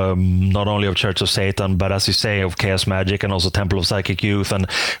not only of Church of Satan, but as you say, of chaos magic, and also Temple of Psychic Youth. And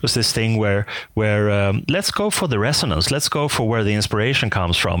it was this thing where let's go for the resonance, let's go for where the inspiration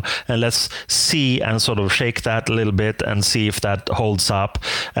comes from, and let's see and sort of shake that a little bit and see if that holds up.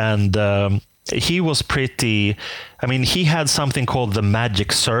 And he was pretty, I mean, he had something called the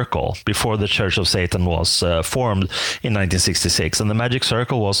Magic Circle before the Church of Satan was formed in 1966. And the Magic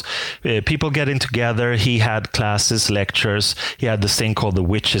Circle was people getting together. He had classes, lectures. He had this thing called the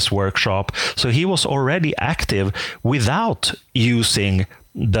Witches Workshop. So he was already active without using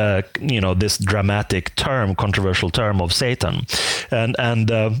this dramatic term, controversial term of Satan. And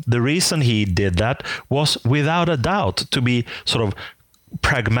the reason he did that was without a doubt to be sort of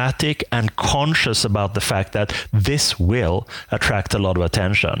pragmatic and conscious about the fact that this will attract a lot of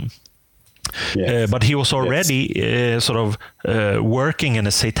attention. Yes. But he was already working in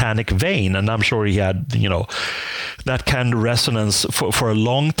a satanic vein, and I'm sure he had, that kind of resonance for a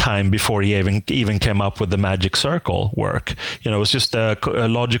long time before he even came up with the Magic Circle work. It was just a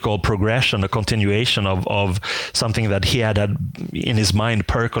logical progression, a continuation of something that he had in his mind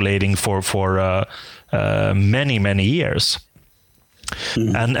percolating for many, many years.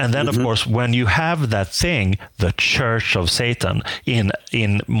 Mm-hmm. And then, of course, when you have that thing, the Church of Satan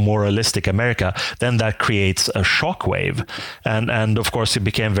in moralistic America, then that creates a shockwave. And of course, it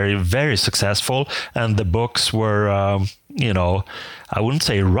became very, very successful. And the books were, I wouldn't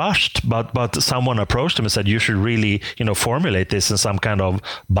say rushed, but someone approached him and said, you should really, formulate this in some kind of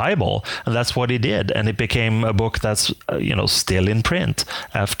Bible. And that's what he did. And it became a book that's, still in print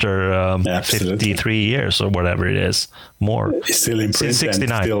after 53 years or whatever it is, more. It's still in print.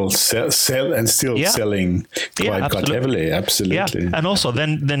 69. And still selling quite heavily. Absolutely. Yeah. And also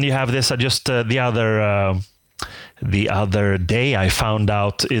then you have this, the other day I found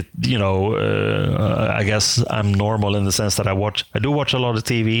out it, I guess I'm normal in the sense that I do watch a lot of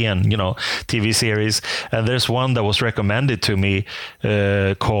TV and, TV series. And there's one that was recommended to me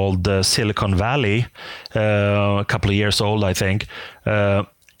called Silicon Valley, a couple of years old, I think,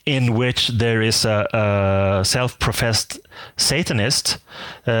 in which there is a self-professed Satanist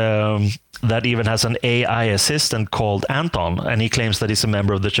that even has an AI assistant called Anton, and he claims that he's a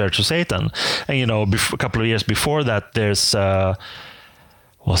member of the Church of Satan. And, a couple of years before that, there's,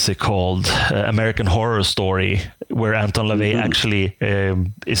 what's it called? American Horror Story, where Anton LaVey actually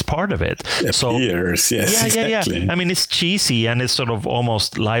is part of it. Appears, yes, exactly. Yeah. I mean, it's cheesy and it's sort of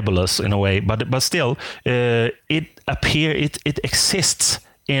almost libelous in a way, but still, it exists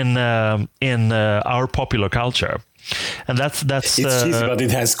in our popular culture. And that's it's cheesy, but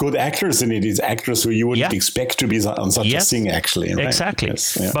it has good actors in it. It's actors who you wouldn't expect to be on such a thing, actually. Right? Exactly.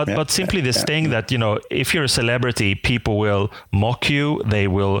 Yes. But simply this thing that, if you're a celebrity, people will mock you. They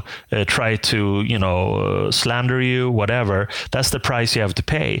will try to, slander you, whatever. That's the price you have to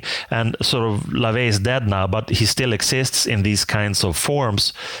pay. And sort of LaVey is dead now, but he still exists in these kinds of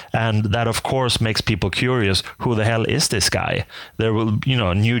forms. And that, of course, makes people curious. Who the hell is this guy? There will,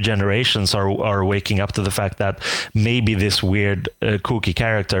 new generations are waking up to the fact that maybe this weird kooky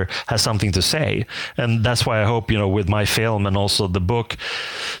character has something to say. And that's why I hope, with my film and also the book,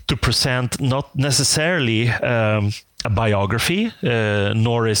 to present not necessarily a biography,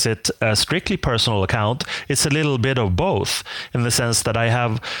 nor is it a strictly personal account. It's a little bit of both, in the sense that I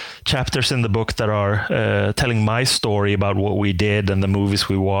have chapters in the book that are telling my story about what we did and the movies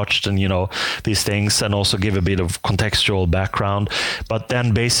we watched and, these things, and also give a bit of contextual background. But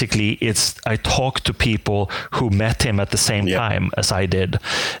then basically I talk to people who met him at the same time as I did,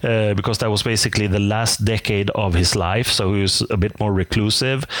 because that was basically the last decade of his life. So he was a bit more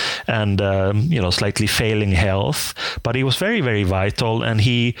reclusive and, slightly failing health. But he was very, very vital, and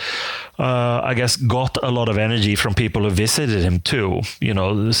he, I guess, got a lot of energy from people who visited him too,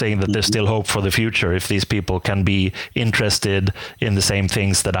 saying that there's still hope for the future if these people can be interested in the same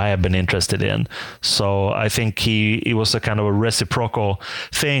things that I have been interested in. So I think he was a kind of a reciprocal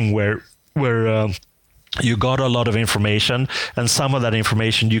thing where you got a lot of information, and some of that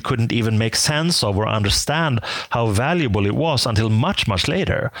information you couldn't even make sense of or understand how valuable it was until much, much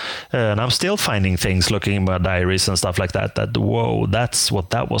later. And I'm still finding things, looking at my diaries and stuff like that, whoa, that's what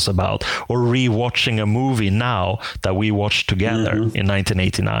that was about. Or rewatching a movie now that we watched together in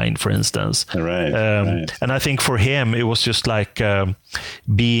 1989, for instance. Right. And I think for him, it was just like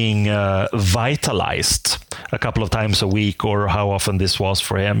being vitalized a couple of times a week, or how often this was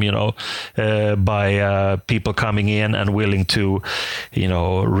for him, by people coming in and willing to,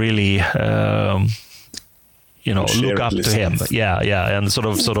 really, look up to him. Yeah. And sort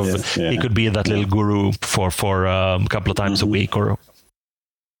of, he could be that little guru for a couple of times a week or.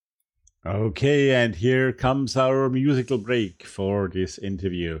 Okay, and here comes our musical break for this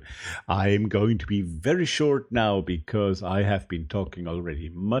interview. I'm going to be very short now because I have been talking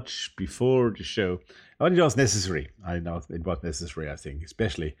already much before the show. And it was necessary. I know it was necessary, I think,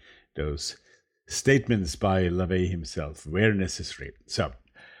 especially those statements by LaVey himself were necessary. So,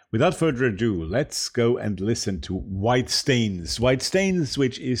 Without further ado, let's go and listen to White Stains. White Stains,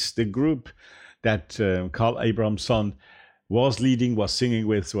 which is the group that Carl Abrahamsson was leading, was singing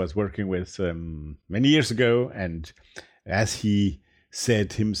with, was working with many years ago. And as he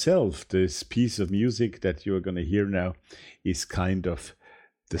said himself, this piece of music that you're going to hear now is kind of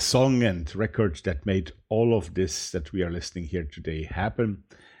the song and record that made all of this that we are listening here today happen.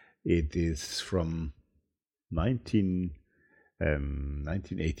 It is from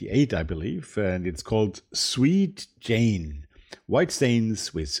 1988, I believe, and it's called Sweet Jane. White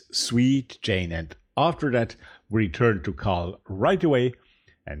Stains with Sweet Jane. And after that, we return to Carl right away.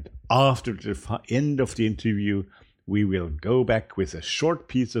 And after the end of the interview, we will go back with a short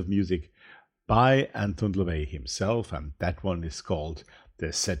piece of music by Anton LaVey himself, and that one is called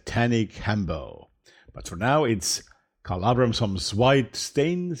The Satanic Hambo. But for now, it's Carl Abrahamsson's White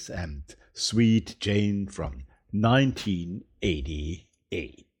Stains and Sweet Jane from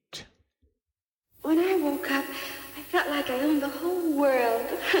 1988. When I woke up, I felt like I owned the whole world.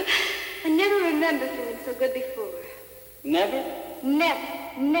 I never remember feeling so good before. Never?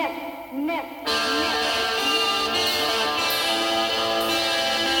 Never, never, never, never.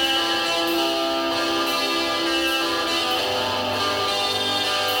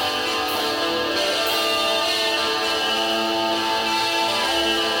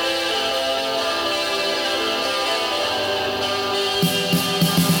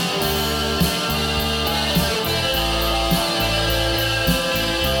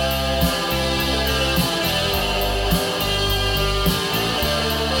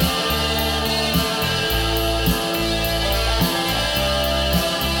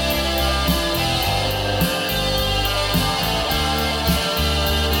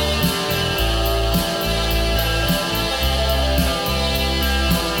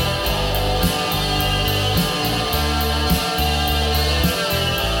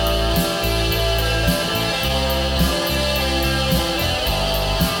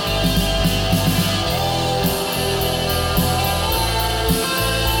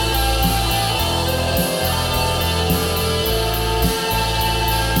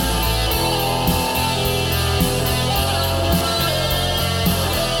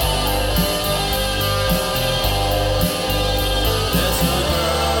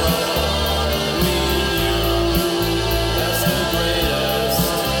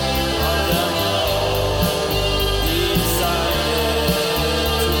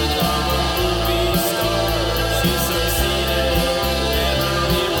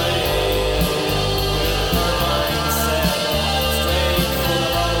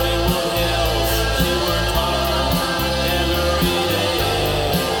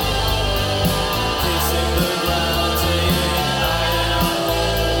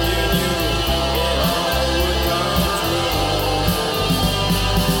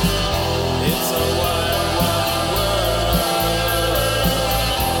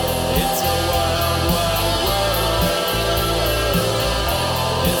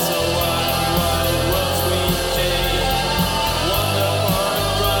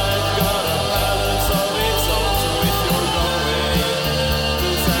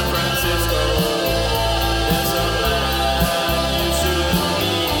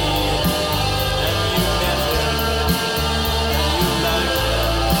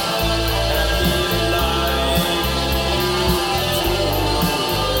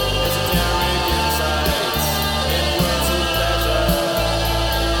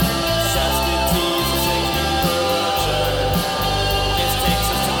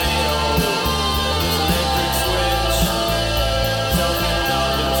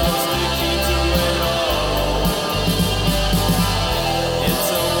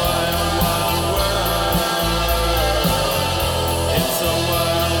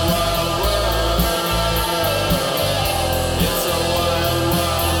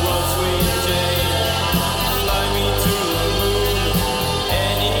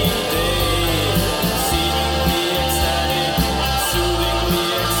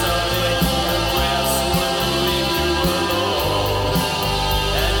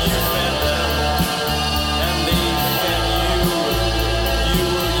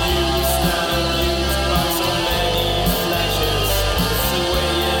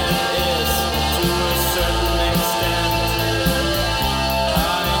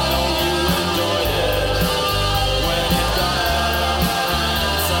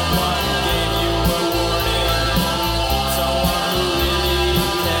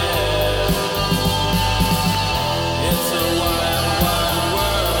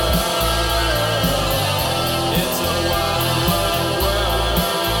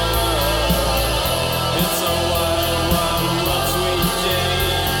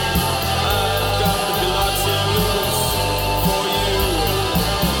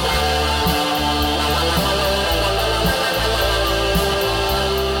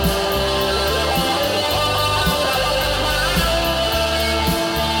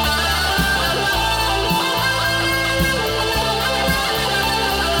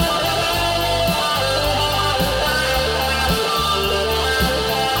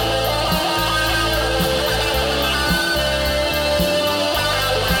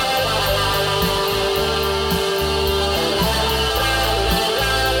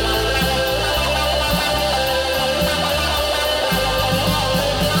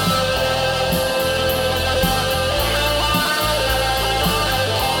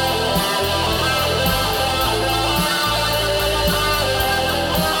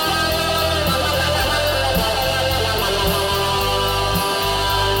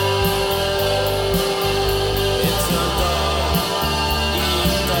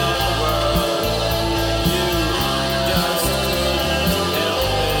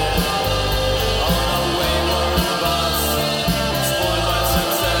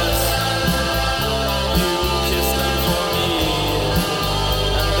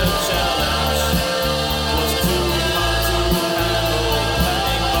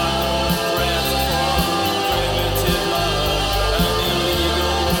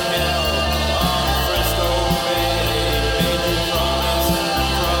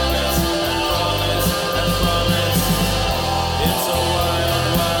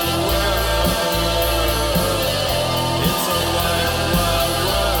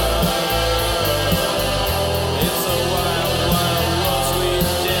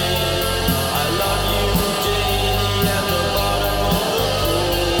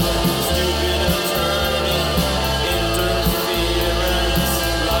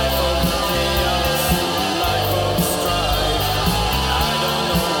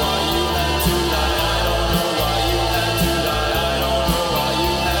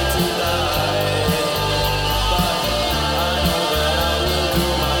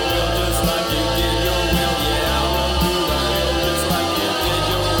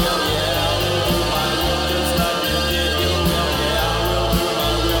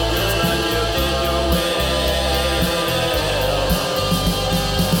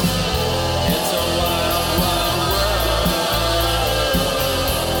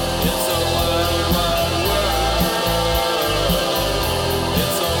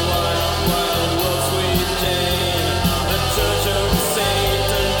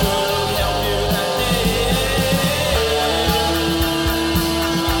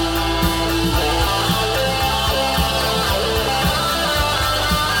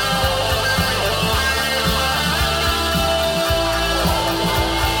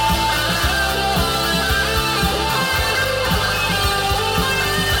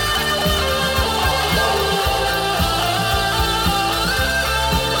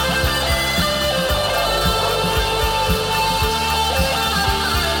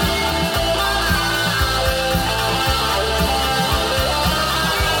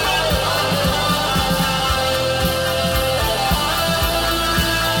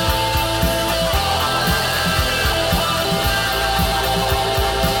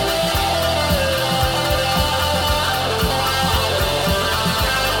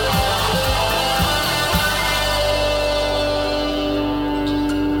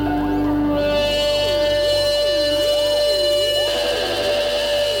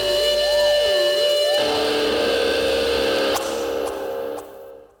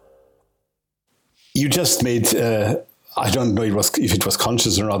 just made, I don't know if it was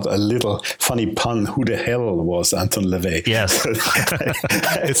conscious or not, a little funny pun. Who the hell was Anton LaVey? Yes.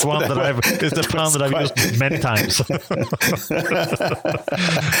 It's a pun that I've used many times.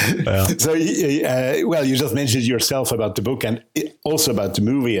 Yeah. So, well, you just mentioned yourself about the book and also about the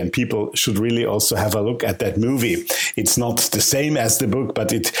movie, and people should really also have a look at that movie. It's not the same as the book,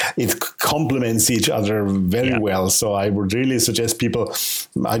 but it complements each other very well. So I would really suggest people,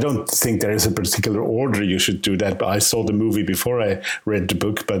 I don't think there is a particular order you should do that, but I saw the movie before I read the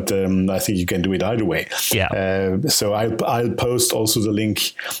book, but I think you can do it either way. Yeah. So I'll post also the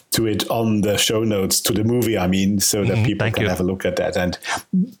link to it on the show notes to the movie, so that people can have a look at that. And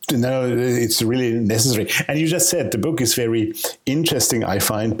it's really necessary. And you just said the book is very interesting, I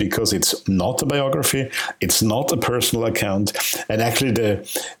find, because it's not a biography, it's not a personal account. And actually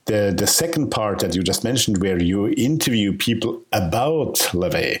the second part that you just mentioned, where you interview people about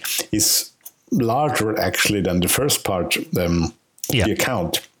LaVey, is larger actually than the first part, the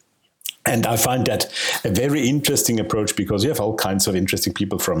account. And I find that a very interesting approach, because you have all kinds of interesting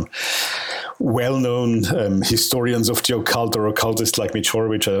people, from well-known historians of the occult or occultists like Mitch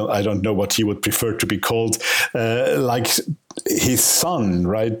Horowitz. I don't know what he would prefer to be called, like his son,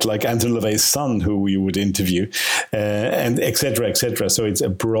 right? Like Anton LaVey's son, who you would interview, and et cetera, et cetera. So it's a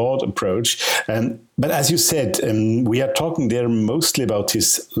broad approach. But as you said, we are talking there mostly about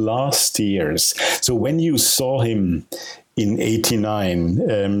his last years. So when you saw him in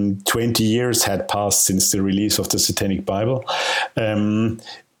 1989, 20 years had passed since the release of the Satanic Bible.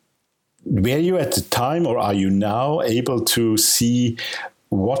 Were you at the time, or are you now able to see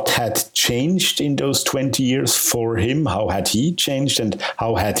what had changed in those 20 years for him? How had he changed, and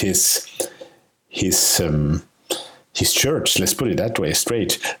how had his church, let's put it that way,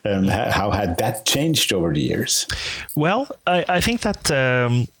 straight, how had that changed over the years? Well, I think that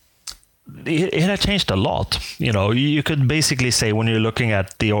it had changed a lot. You could basically say, when you're looking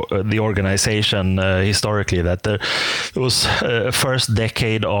at the organization historically, that there was a first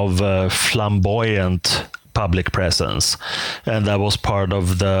decade of flamboyant public presence, and that was part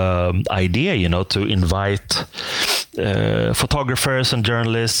of the idea, to invite photographers and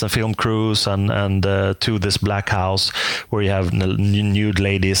journalists and film crews and to this black house where you have nude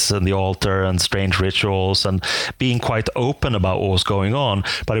ladies on the altar and strange rituals, and being quite open about what was going on.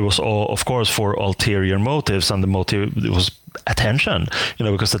 But it was all, of course, for ulterior motives, and the motive was attention,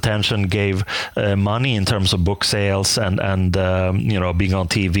 because attention gave money in terms of book sales, and being on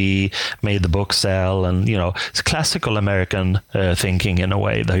TV made the book sell, and it's classical American thinking in a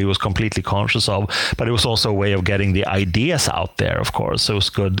way that he was completely conscious of. But it was also a way of getting the ideas out there. Of course, it was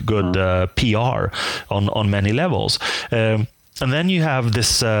good PR on many levels. And then you have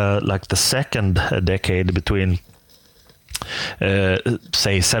this like the second decade between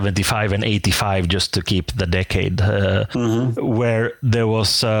say 75 and 85, just to keep the decade, where there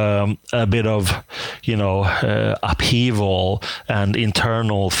was a bit of upheaval and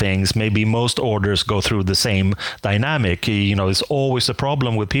internal things. Maybe most orders go through the same dynamic. It's always a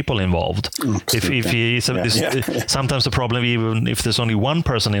problem with people involved. Sometimes the problem, even if there's only one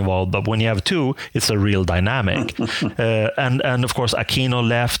person involved, but when you have two, it's a real dynamic. And of course Aquino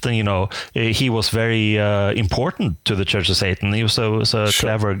left, and he was very important to the Church of Satan. He was a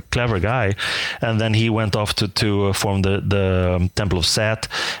clever guy, and then he went off to form the Temple of Set,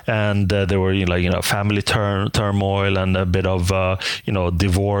 and there were family turmoil and a bit of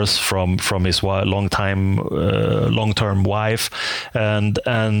divorce from his long-term wife, and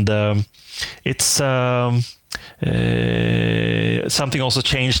it's something also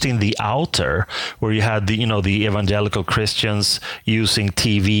changed in the outer, where you had the evangelical Christians using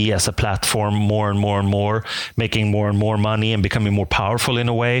TV as a platform more and more, making more and more money and becoming more powerful in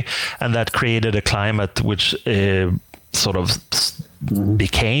a way, and that created a climate which sort of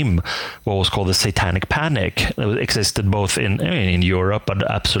became what was called the Satanic Panic. It existed both in Europe, but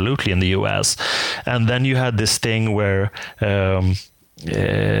absolutely in the US. And then you had this thing where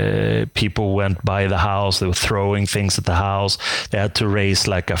people went by the house, they were throwing things at the house, they had to raise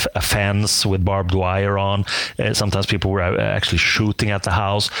like a fence with barbed wire on. Sometimes people were actually shooting at the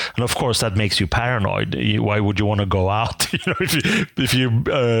house, and of course that makes you paranoid. Why would you want to go out if you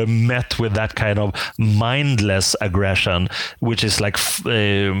met with that kind of mindless aggression, which is like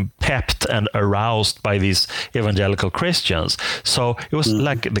pepped and aroused by these evangelical Christians? So it was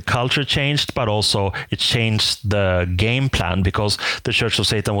like the culture changed, but also it changed the game plan, because the the Church of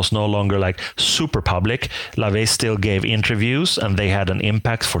Satan was no longer like super public. LaVey still gave interviews, and they had an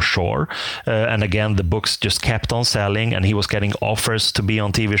impact for sure. And again, the books just kept on selling, and he was getting offers to be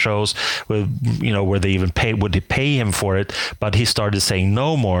on TV shows with, where they even would pay him for it. But he started saying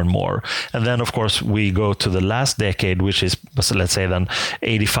no more and more. And then, of course, we go to the last decade, which is, let's say, then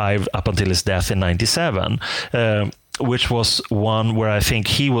 85 up until his death in 97. Which was one where I think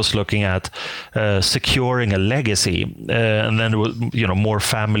he was looking at securing a legacy, and then more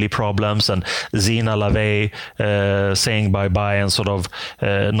family problems, and Zina LaVey saying bye-bye and sort of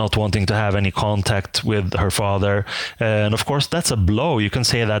not wanting to have any contact with her father. And of course, that's a blow. You can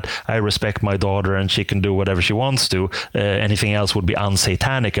say that I respect my daughter and she can do whatever she wants to. Anything else would be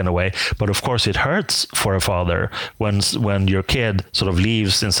unsatanic in a way. But of course, it hurts for a father when your kid sort of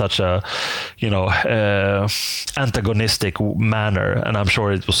leaves in such a antagonistic manner, and I'm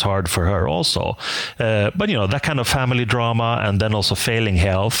sure it was hard for her also. But that kind of family drama, and then also failing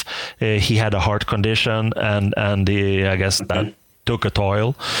health. He had a heart condition, and I guess that took a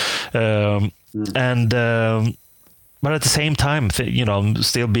toll. But at the same time,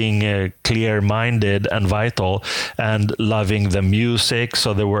 still being clear-minded and vital and loving the music.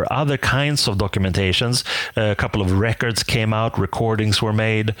 So there were other kinds of documentations. A couple of records came out, recordings were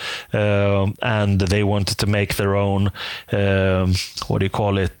made, and they wanted to make their own,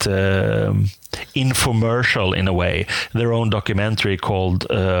 infomercial in a way, their own documentary called...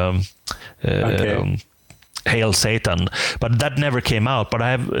 Hail Satan, but that never came out. But I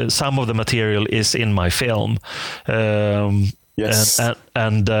have some of the material is in my film. Yes.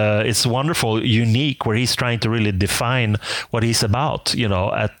 And it's wonderful, unique, where he's trying to really define what he's about.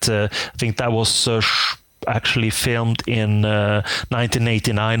 I think that was actually filmed in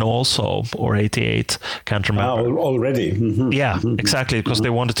 1989 also, or 88, can't remember. Already. Mm-hmm. Yeah, exactly, because they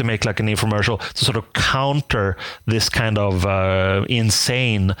wanted to make like an infomercial to sort of counter this kind of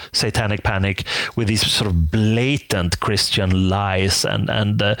insane satanic panic with these sort of blatant Christian lies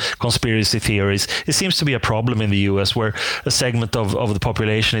and conspiracy theories. It seems to be a problem in the US, where a segment of the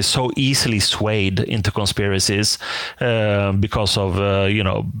population is so easily swayed into conspiracies because of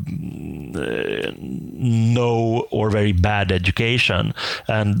no or very bad education,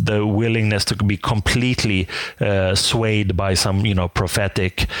 and the willingness to be completely swayed by some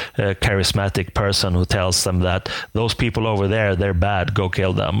prophetic charismatic person who tells them that those people over there, they're bad, go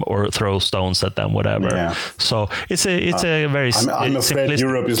kill them or throw stones at them, whatever. Yeah. So it's a very I'm afraid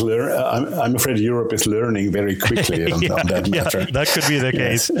Europe is I'm afraid Europe is learning very quickly on that matter. Yeah, that could be the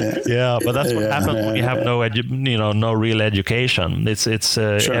case. Yeah, but that's what happens when you have no real education. It's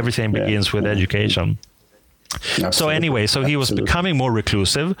sure. Everything begins with education. Absolutely. So anyway, he was becoming more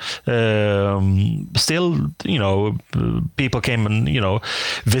reclusive. Still, people came and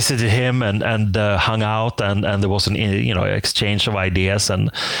visited him and hung out, and there was an exchange of ideas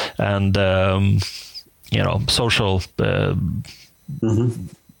and social.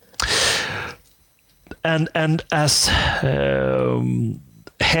 And as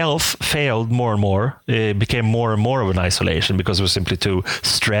health failed more and more, it became more and more of an isolation because it was simply too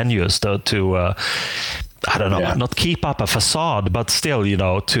strenuous to I don't know, not keep up a facade, but still,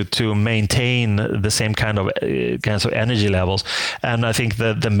 to maintain the same kinds of energy levels. And I think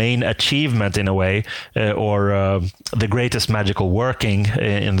the main achievement in a way, or the greatest magical working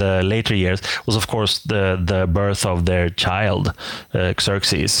in the later years was, of course, the birth of their child,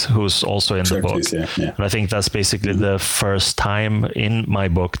 Xerxes, who's also in the book. Yeah. And I think that's basically the first time in my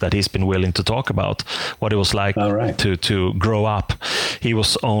book that he's been willing to talk about what it was like to grow up. He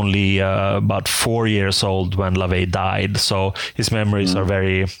was only about 4 years old when LaVey died, so his memories are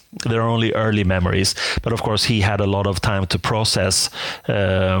they're only early memories, but of course he had a lot of time to process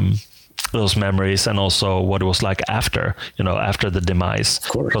those memories, and also what it was like after the demise,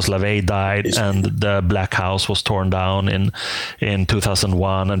 because LaVey died and the Black House was torn down in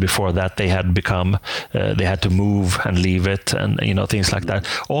 2001, and before that they had to move and leave it, and things like that.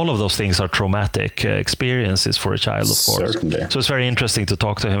 All of those things are traumatic experiences for a child, of course. Certainly. So it's very interesting to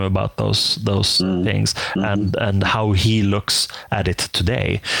talk to him about those things and how he looks at it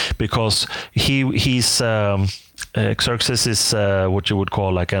today, because he's Xerxes is what you would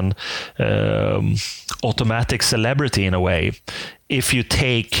call like an automatic celebrity in a way, if you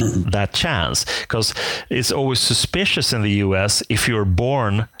take that chance, because it's always suspicious in the US if you're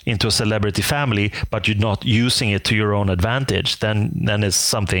born into a celebrity family but you're not using it to your own advantage, then it's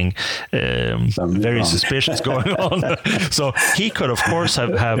something very suspicious going on. So he could of course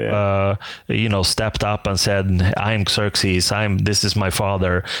have stepped up and said, I'm Xerxes, this is my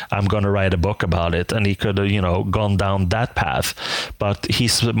father, I'm going to write a book about it, and he could have gone down that path, but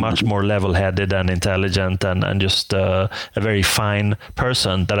he's much more level-headed and intelligent and just a very fine fine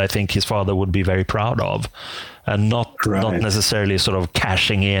person that I think his father would be very proud of, and not necessarily sort of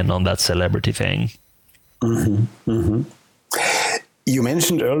cashing in on that celebrity thing. You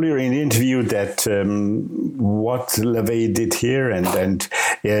mentioned earlier in the interview that what LaVey did here, and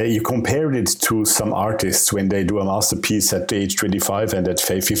you compared it to some artists when they do a masterpiece at age 25 and at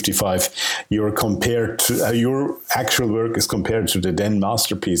 55, you're compared to your actual work is compared to the then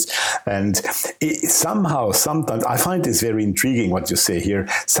masterpiece. And sometimes I find this very intriguing what you say here.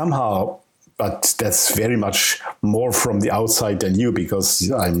 Somehow, but that's very much more from the outside than you, because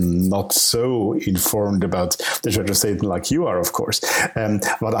I'm not so informed about the Church of Satan like you are, of course.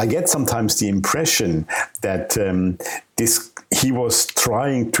 But I get sometimes the impression that he was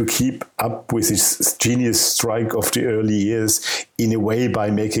trying to keep up with his genius strike of the early years in a way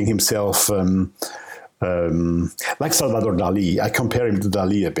by making himself like Salvador Dali. I compare him to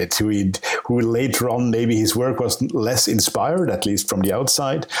Dali a bit, who later on, maybe his work was less inspired, at least from the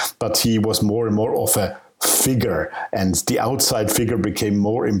outside, but he was more and more of a figure, and the outside figure became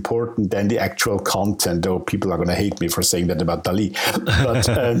more important than the actual content, though people are going to hate me for saying that about Dali.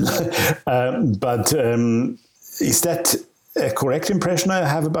 But is that a correct impression I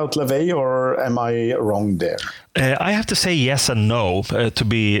have about LaVey, or am I wrong there? I have to say yes and no, to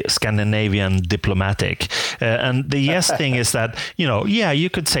be Scandinavian diplomatic. And the yes thing is that, you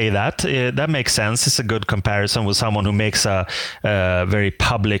could say that. That makes sense. It's a good comparison with someone who makes a very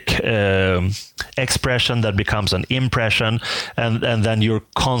public expression that becomes an impression, and then you're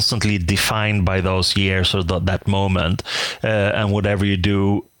constantly defined by those years or that moment. And whatever you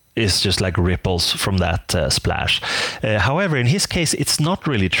do is just like ripples from that splash. However, in his case, it's not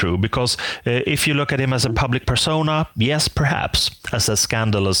really true, because if you look at him as a public persona, yes, perhaps, as a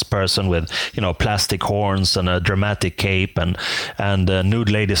scandalous person with, plastic horns and a dramatic cape and nude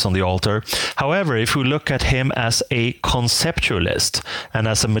ladies on the altar. However, if we look at him as a conceptualist and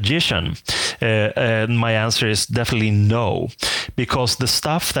as a magician, my answer is definitely no, because the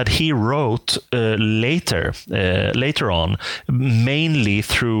stuff that he wrote later on, mainly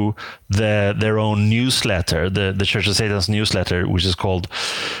through their own newsletter, the Church of Satan's newsletter, which is called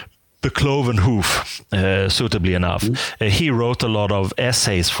The Cloven Hoof, suitably enough. He wrote a lot of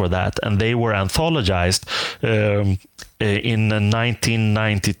essays for that, and they were anthologized in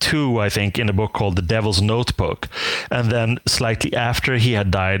 1992, I think, in a book called The Devil's Notebook. And then slightly after he had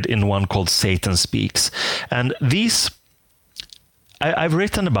died, in one called Satan Speaks. And these... I've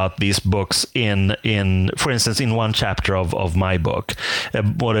written about these books in for instance, in one chapter of my book,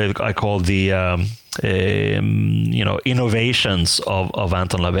 what I call the innovations of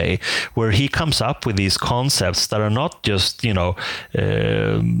Anton LaVey, where he comes up with these concepts that are not just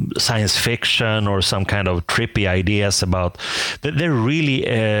science fiction or some kind of trippy ideas about. They're really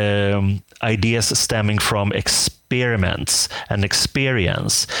ideas stemming from experiments and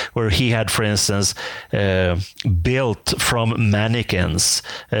experience, where he had, for instance, built from mannequins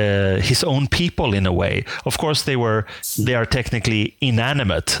his own people in a way. Of course, they are technically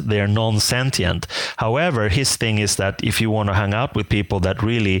inanimate, they are non-sentient. However, his thing is that if you want to hang out with people that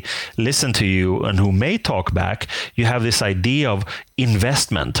really listen to you and who may talk back, you have this idea of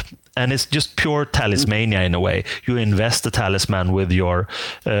investment. And it's just pure talismania in a way. You invest the talisman with your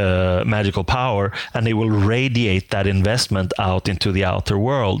magical power, and it will radiate that investment out into the outer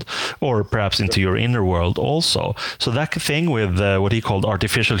world, or perhaps into your inner world also. So that thing with what he called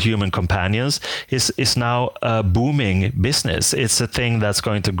artificial human companions is now a booming business. It's a thing that's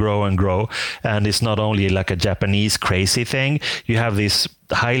going to grow and grow, and it's not only like a Japanese crazy thing. You have these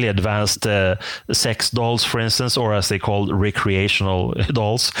highly advanced sex dolls, for instance, or as they call recreational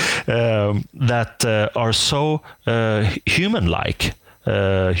dolls, that are so human-like,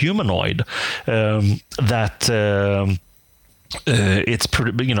 humanoid, that it's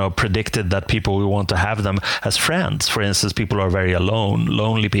predicted that people will want to have them as friends. For instance, people are very alone,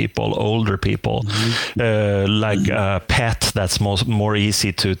 lonely people, older people, like a pet that's more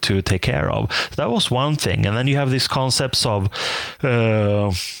easy to take care of. That was one thing. And then you have these concepts of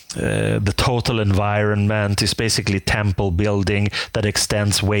the total environment is basically temple building that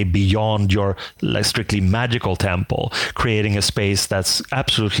extends way beyond your strictly magical temple, creating a space that's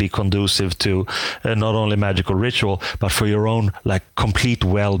absolutely conducive to not only magical ritual, but for your own complete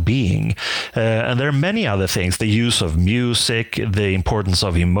well-being. And there are many other things, the use of music, the importance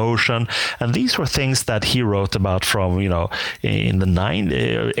of emotion. And these were things that he wrote about from, in the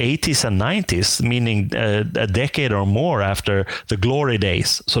 80s and 90s, meaning a decade or more after the glory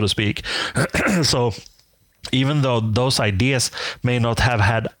days, so to speak. So even though those ideas may not have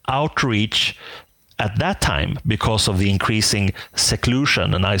had outreach at that time, because of the increasing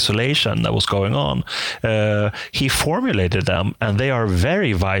seclusion and isolation that was going on, he formulated them, and they are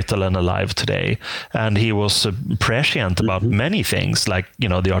very vital and alive today. And he was prescient about many things, like,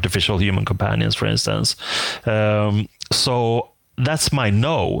 the artificial human companions, for instance. So that's my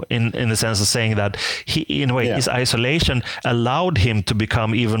no, in the sense of saying that he, in a way, his isolation allowed him to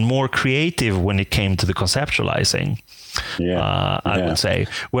become even more creative when it came to the conceptualizing. I would say,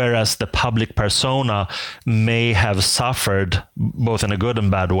 whereas the public persona may have suffered, both in a good and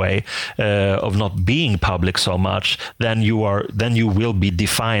bad way, of not being public so much. Then you will be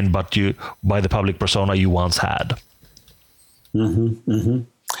defined, by the public persona you once had.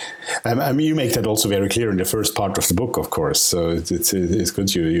 I mean, you make that also very clear in the first part of the book, of course. So it's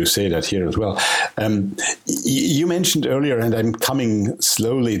good you say that here as well. You mentioned earlier, and I'm coming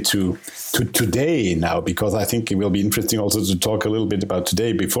slowly to today now, because I think it will be interesting also to talk a little bit about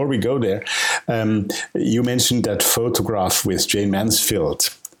today. Before we go there, you mentioned that photograph with Jayne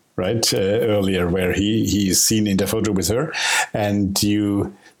Mansfield, right, earlier, where he is seen in the photo with her, and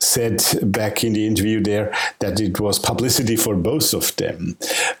you said back in the interview there that it was publicity for both of them.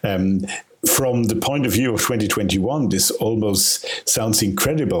 From the point of view of 2021, this almost sounds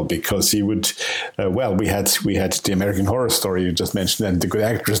incredible, because he would, we had the American Horror Story you just mentioned, and the good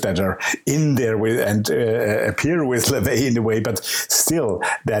actors that are in there with and appear with LaVey in a way, but still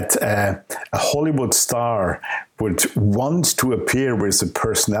that a Hollywood star would want to appear with a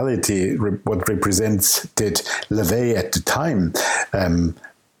personality what represented LaVey at the time.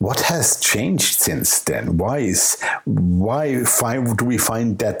 What has changed since then? Why do we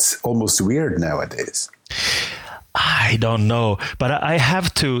find that almost weird nowadays? I don't know, but I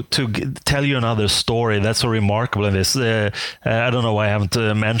have to tell you another story that's so remarkable in this. I don't know why I haven't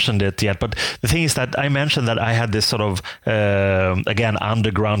mentioned it yet, but the thing is that I mentioned that I had this sort of, again,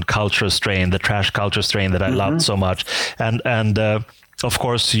 underground culture strain, the trash culture strain that I loved so much. And of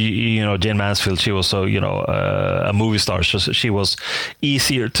course, Jayne Mansfield, she was so, a movie star. She was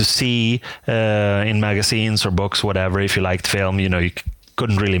easier to see in magazines or books, whatever. If you liked film, you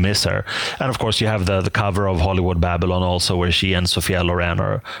couldn't really miss her. And of course, you have the cover of Hollywood Babylon also, where she and Sophia Loren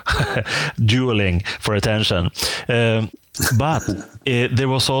are dueling for attention. But there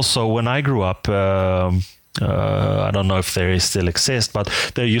was also, when I grew up, I don't know if they still exist, but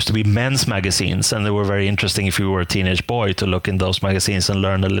there used to be men's magazines, and they were very interesting if you were a teenage boy to look in those magazines and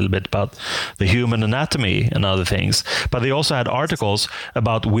learn a little bit about the human anatomy and other things. But they also had articles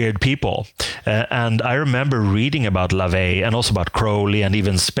about weird people. And I remember reading about LaVey and also about Crowley and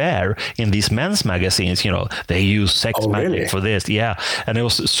even Spare in these men's magazines. They use sex magic for this. Yeah. And it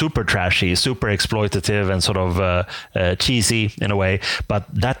was super trashy, super exploitative, and sort of cheesy in a way. But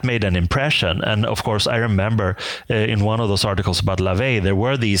that made an impression. And of course, I remember in one of those articles about LaVey, there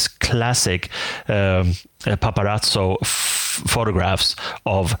were these classic paparazzo photographs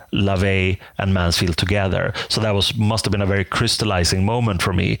of LaVey and Mansfield together. So that must have been a very crystallizing moment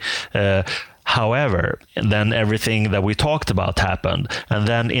for me. However, then everything that we talked about happened. And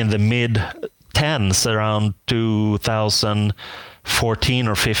then in the mid-10s, around 2014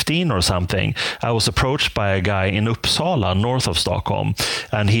 or 15 or something, I was approached by a guy in Uppsala, north of Stockholm,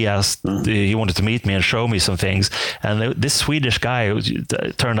 and he wanted to meet me and show me some things. And this Swedish guy, who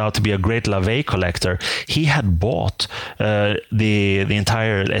turned out to be a great LaVey collector, he had bought the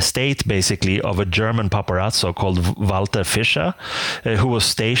entire estate, basically, of a German paparazzo called Walter Fischer, who was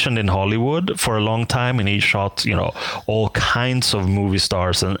stationed in Hollywood for a long time, and he shot, all kinds of movie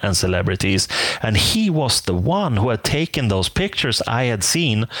stars and celebrities. And he was the one who had taken those pictures I had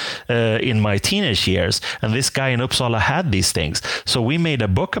seen in my teenage years. And this guy in Uppsala had these things. So we made a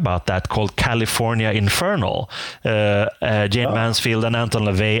book about that called California Infernal, Jayne Mansfield and Anton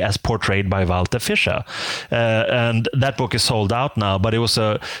LaVey as portrayed by Walter Fischer. And that book is sold out now, but it was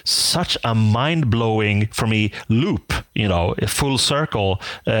such a mind-blowing, for me, loop, a full circle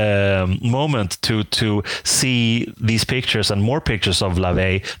moment to see these pictures and more pictures of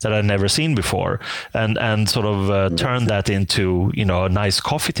LaVey that I'd never seen before, and sort of turn that into a nice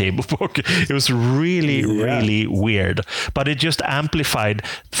coffee table book. It was really weird, but it just amplified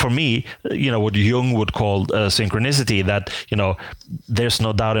for me, what Jung would call synchronicity, that, there's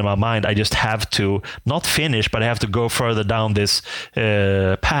no doubt in my mind, I just have to not finish, but I have to go further down this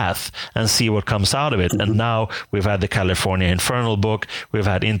path and see what comes out of it. And now we've had the California Infernal book, we've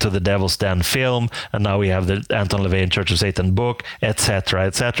had Into the Devil's Den film, and now we have the Anton LaVey and Church of Satan book, etc.,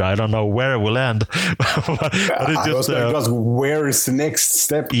 etc. I don't know where it will end, but it's just where is the next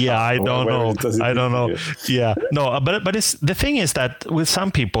step? Yeah, I don't know. Yeah, no, but it's the thing is that with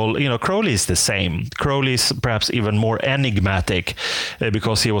some people, Crowley is the same. Crowley is perhaps even more enigmatic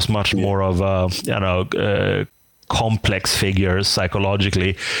because he was much more of a complex figures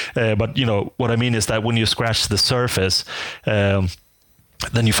psychologically, but what I mean is that when you scratch the surface,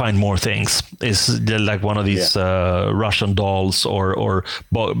 then you find more things. It's like one of these Russian dolls or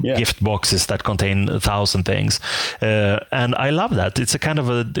gift boxes that contain 1,000 things. And I love that. It's a kind of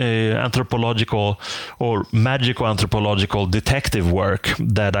a anthropological or magical anthropological detective work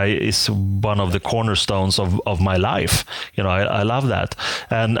that is one of the cornerstones of my life. I love that.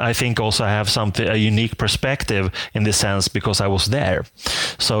 And I think also I have a unique perspective in this sense because I was there.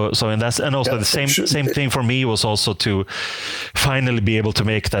 So in that, and also the same thing for me was also to finally be able to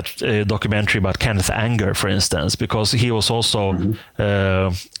make that documentary about Kenneth Anger, for instance, because he was also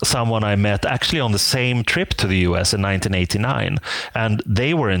someone I met actually on the same trip to the US in 1989, and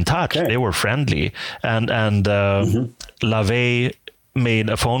they were in touch. They were friendly, and LaVey made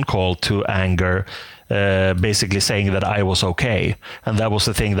a phone call to Anger, basically saying that I was okay, and that was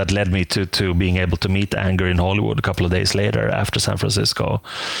the thing that led me to being able to meet Anger in Hollywood a couple of days later after San Francisco.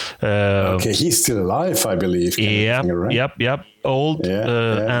 He's still alive, I believe. Yep. Old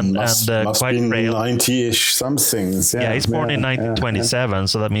and quite frail. 90-ish something. Yeah, he's born in 1927,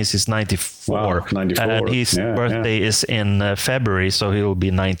 so that means he's 94. Wow, 94. And his birthday is in February, so he will be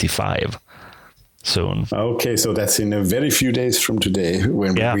 95. Soon. Okay, so that's in a very few days from today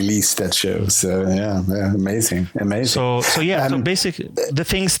when we release that show. So amazing. So basically,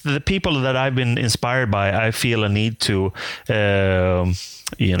 the people that I've been inspired by, I feel a need to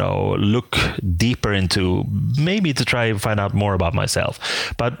look deeper into, maybe to try and find out more about myself.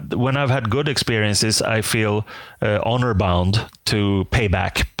 But when I've had good experiences, I feel honor bound to pay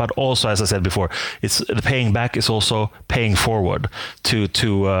back. But also, as I said before, it's the paying back is also paying forward to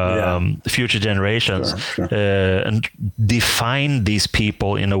future generations. Sure. And define these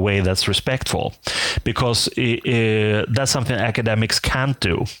people in a way that's respectful, because that's something academics can't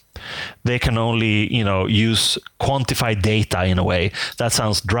do. They can only, use quantified data in a way. That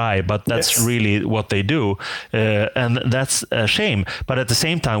sounds dry, but that's really what they do. And that's a shame. But at the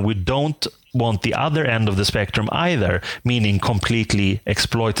same time, we don't want the other end of the spectrum either, meaning completely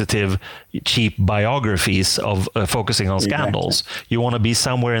exploitative, cheap biographies of focusing on scandals. You want to be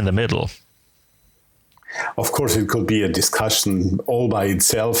somewhere in the middle. Of course, it could be a discussion all by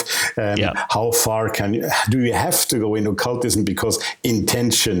itself. How far do you have to go into occultism? Because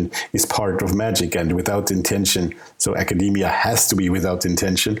intention is part of magic, and without intention, so academia has to be without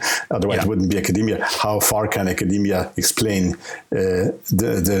intention. Otherwise, it wouldn't be academia. How far can academia explain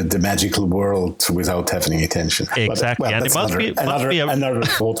the magical world without having intention? Exactly, and it must be another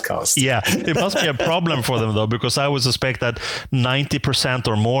podcast. Yeah, it must be a problem for them though, because I would suspect that 90%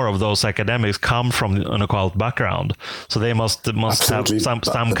 or more of those academics come from an occult background, so they must have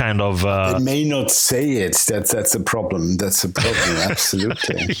some kind of. They may not say it. That's a problem.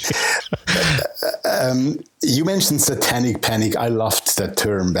 Absolutely. You mentioned satanic panic. I loved that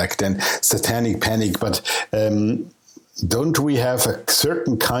term back then, satanic panic. But don't we have a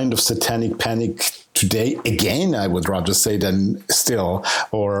certain kind of satanic panic today? Again, I would rather say than still,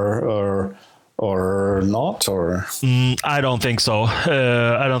 or not, or I don't think so.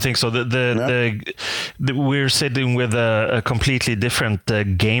 We're sitting with a completely different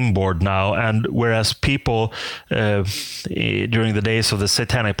game board now, and whereas people during the days of the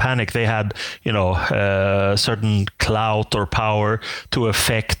satanic panic, they had certain clout or power to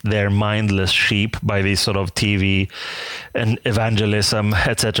affect their mindless sheep by these sort of TV and evangelism,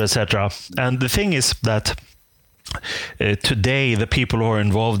 etc. And the thing is that today, the people who are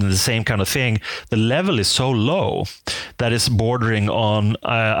involved in the same kind of thing, the level is so low that it's bordering on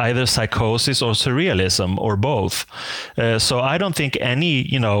either psychosis or surrealism or both. So I don't think any,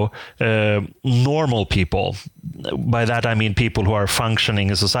 normal people, by that I mean people who are functioning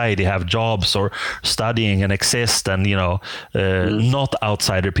in society, have jobs or studying and exist, and not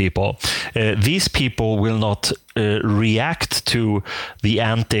outsider people. These people will not react to the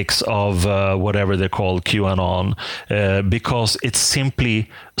antics of whatever they're called, QAnon, because it's simply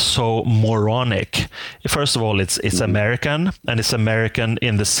so moronic. First of all, it's American, and it's American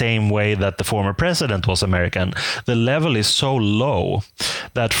in the same way that the former president was American. The level is so low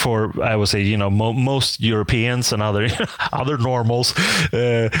that for, I would say, most Europeans aliens and other other normals.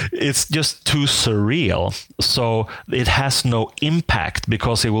 It's just too surreal. So it has no impact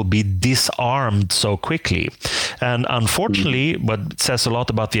because it will be disarmed so quickly. And unfortunately, what says a lot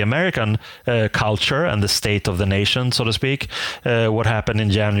about the American culture and the state of the nation, so to speak, what happened in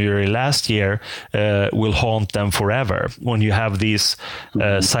January last year will haunt them forever. When you have these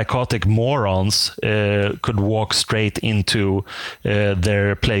psychotic morons could walk straight into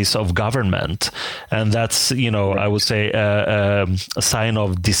their place of government. And that's, I would say a sign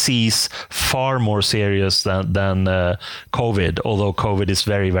of disease far more serious than COVID, although COVID is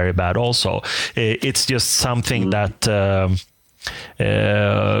very, very bad also. It's just something that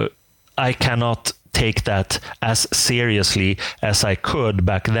I cannot take that as seriously as I could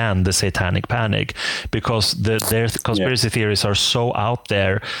back then, the Satanic Panic, because their conspiracy theories are so out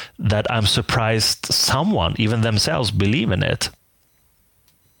there that I'm surprised someone, even themselves, believe in it.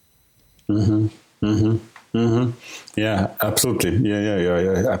 Yeah, absolutely.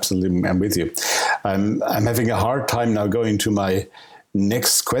 Yeah, absolutely. I'm with you. I'm having a hard time now going to my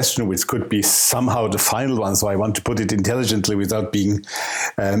next question, which could be somehow the final one. So I want to put it intelligently without being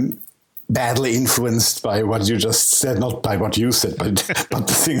badly influenced by what you just said, not by what you said, but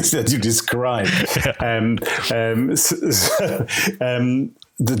the things that you described.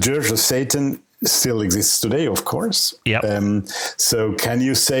 The Church of Satan still exists today, of course. Yep. So can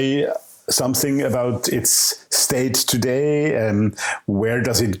you say something about its state today? Where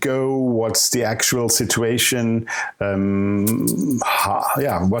does it go? What's the actual situation?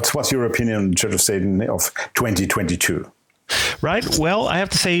 What's your opinion on the Church of Satan of 2022? Right. Well, I have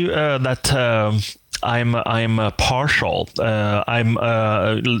to say that I'm partial.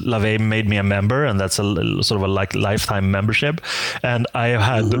 LaVey made me a member, and that's a sort of a lifetime membership. And I have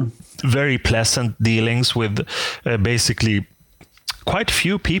had very pleasant dealings with basically quite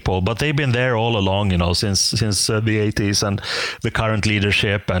few people, but they've been there all along, since the 80s, and the current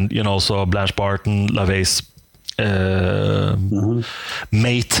leadership, and also Blanche Barton, LaVey's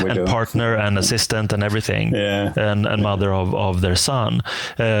mate and partner and assistant and everything, and mother of their son.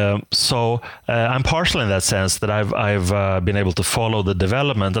 So I'm partial in that sense, that I've been able to follow the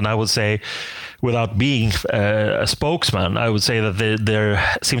development, and I would say, without being a spokesman, I would say that they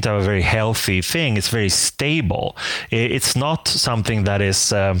seem to have a very healthy thing. It's very stable. It's not something that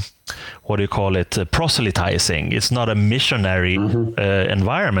is proselytizing. It's not a missionary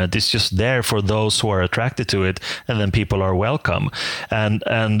environment. It's just there for those who are attracted to it, and then people are welcome. And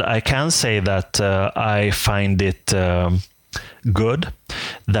I can say that I find it good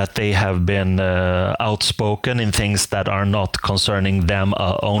that they have been outspoken in things that are not concerning them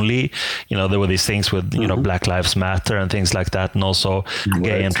only. There were these things with Black Lives Matter and things like that, and also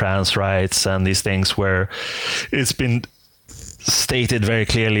gay and trans rights, and these things where it's been stated very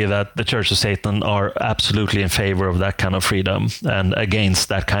clearly that the Church of Satan are absolutely in favor of that kind of freedom and against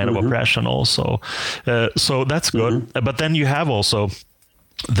that kind of oppression also. So that's good. But then you have also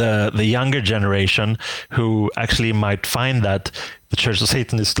the younger generation who actually might find that the Church of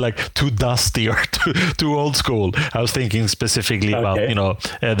Satan is like too dusty or too old school. I was thinking specifically about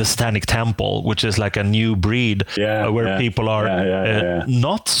the Satanic Temple, which is like a new breed where people are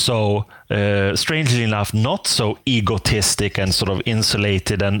not so strangely enough, not so egotistic and sort of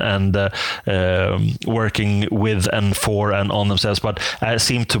insulated and working with and for and on themselves, but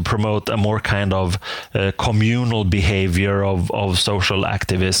seem to promote a more kind of communal behavior of social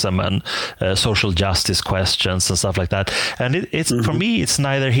activism and social justice questions and stuff like that. And it's for me, it's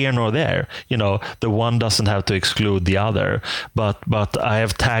neither here nor there. The one doesn't have to exclude the other. But I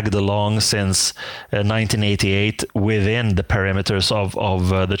have tagged along since 1988 within the perimeters of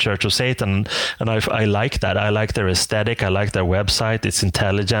the Church of Satan, and I like that. I like their aesthetic. I like their website. It's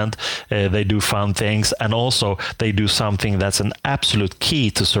intelligent. They do fun things, and also they do something that's an absolute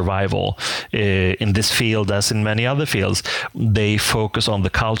key to survival in this field, as in many other fields. They focus on the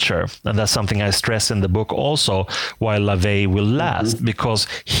culture, and that's something I stress in the book also. While LaVey will last, because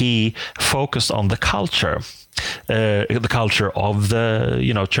he focused on the culture. The culture of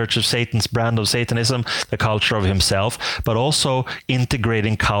the Church of Satan's brand of Satanism, the culture of himself, but also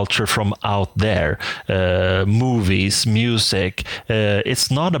integrating culture from out there, movies, music.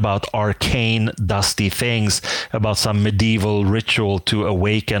 It's not about arcane, dusty things, about some medieval ritual to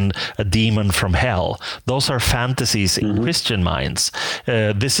awaken a demon from hell. Those are fantasies in Christian minds.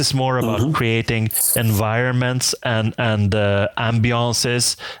 This is more about creating environments and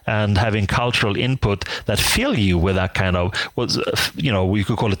ambiances and having cultural input that fit fill you with that kind of, we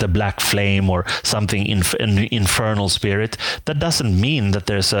could call it a black flame or something, an infernal spirit. That doesn't mean that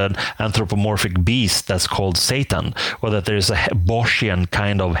there's an anthropomorphic beast that's called Satan, or that there's a Boschian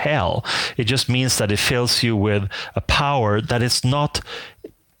kind of hell. It just means that it fills you with a power that is not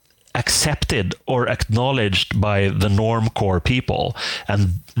accepted or acknowledged by the normcore people,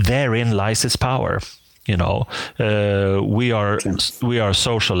 and therein lies its power. We are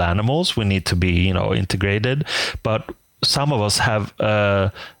social animals. We need to be integrated, but some of us have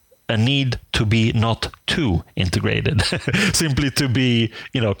a need to be not too integrated, simply to be,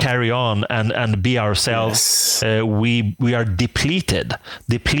 carry on and be ourselves. Yes. We are depleted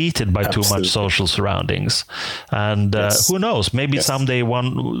by Absolutely. too much social surroundings, and who knows? Maybe someday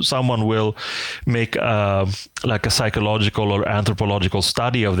someone will make like a psychological or anthropological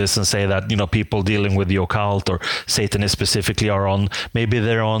study of this and say that people dealing with the occult or Satanists specifically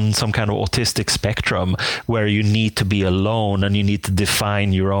they're on some kind of autistic spectrum where you need to be alone and you need to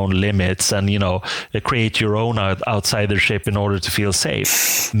define your own limits and create your own outsidership in order to feel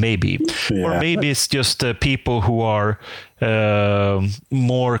safe, maybe. Or maybe it's just people who are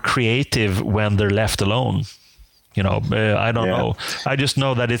more creative when they're left alone. I don't know. I just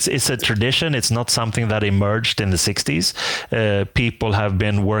know that it's a tradition. It's not something that emerged in the 60s. People have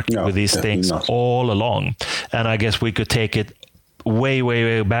been working with these things all along, and I guess we could take it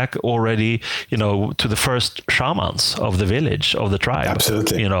way back already, to the first shamans of the village, of the tribe.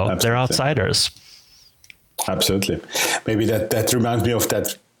 Absolutely. They're outsiders. Absolutely. Maybe that reminds me of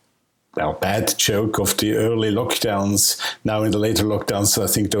that bad joke of the early lockdowns. Now in the later lockdowns, I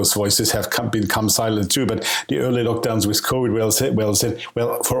think those voices have become silent too. But the early lockdowns with COVID,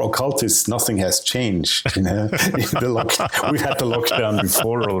 well, for occultists, nothing has changed. We've had the lockdown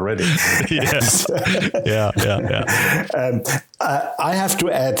before already. Yes. Yeah. I have to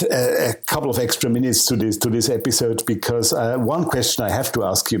add a couple of extra minutes to this episode because one question I have to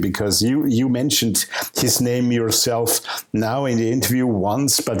ask you, because you mentioned his name yourself now in the interview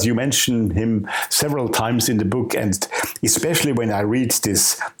once, but you mentioned him several times in the book, and especially when I read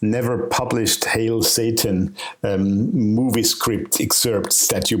this never published Hail Satan movie script excerpts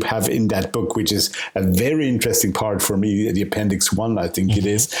that you have in that book, which is a very interesting part for me, the Appendix 1, I think it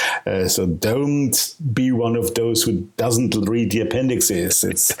is. So don't be one of those who doesn't read the appendixes.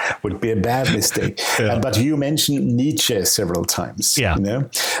 It would be a bad mistake. But you mentioned Nietzsche several times.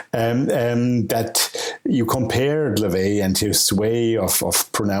 And that you compared LaVey and his way of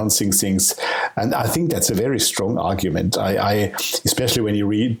pronouncing things, and I think that's a very strong argument. I especially when you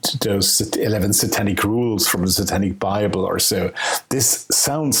read those 11 satanic rules from the Satanic Bible or so, this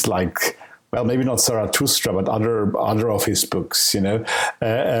sounds like, well, maybe not Zarathustra, but other of his books.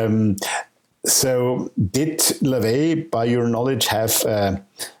 So did LaVey, by your knowledge, have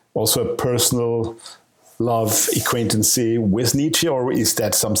also a personal love, acquaintance with Nietzsche, or is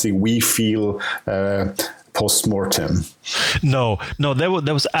that something we feel post-mortem? No,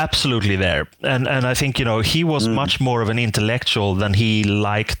 that was absolutely there. And I think, he was much more of an intellectual than he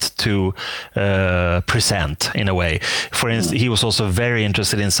liked to present in a way. For instance, he was also very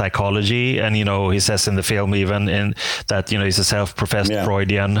interested in psychology. And, he says in the film even that, he's a self-professed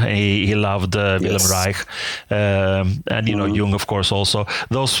Freudian. He loved Wilhelm Reich and, Jung, of course, also.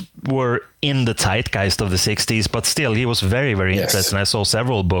 Those were in the zeitgeist of the 60s, but still he was very, very interested. And I saw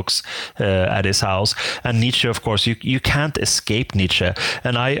several books at his house. And Nietzsche, of course, you can't escape Nietzsche.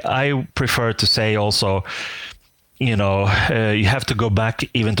 And I prefer to say also, you have to go back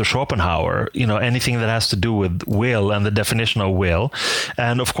even to Schopenhauer, anything that has to do with will and the definition of will.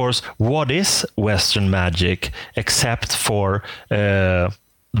 And of course, what is Western magic except for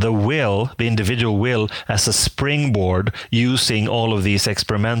the individual will as a springboard, using all of these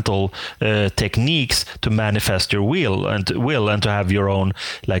experimental techniques to manifest your will and to have your own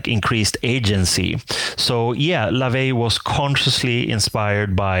increased agency. So LaVey was consciously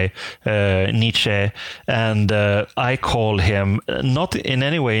inspired by Nietzsche, and I call him, not in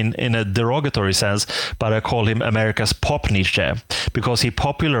any way in a derogatory sense, but I call him America's pop Nietzsche, because he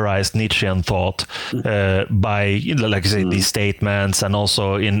popularized Nietzschean thought by like I say, these statements, and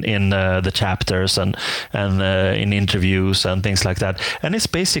also in the chapters and in interviews and things like that. And it's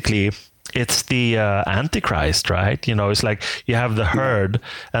basically, it's the Antichrist, right? It's like you have the herd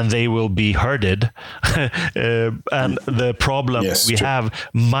and they will be herded. And the problem have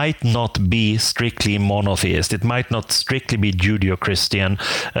might not be strictly monotheist. It might not strictly be Judeo-Christian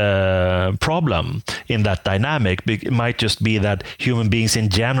problem in that dynamic. It might just be that human beings in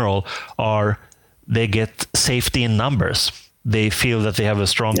general they get safety in numbers. they feel that they have a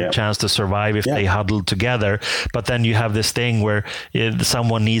stronger chance to survive if they huddle together. But then you have this thing where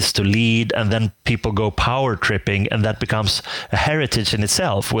someone needs to lead, and then people go power tripping, and that becomes a heritage in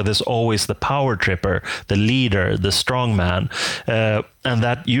itself, where there's always the power tripper, the leader, the strong man. And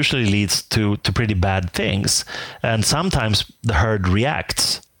that usually leads to pretty bad things. And sometimes the herd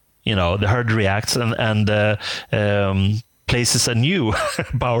reacts. And places a new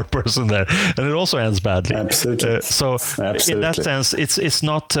power person there, and it also ends badly. Absolutely. In that sense, it's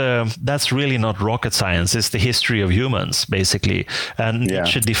not that's really not rocket science. It's the history of humans, basically, and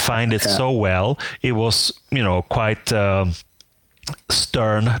Nietzsche defined it so well. It was quite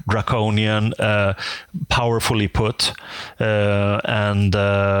stern, draconian, powerfully put, and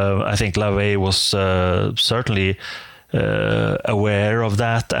I think LaVey was certainly aware of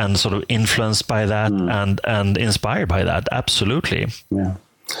that and sort of influenced by that and inspired by that. Absolutely. Yeah.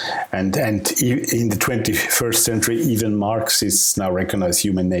 And in the 21st century, even Marx is now recognized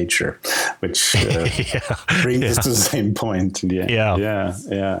human nature, which brings us to the same point. Yeah.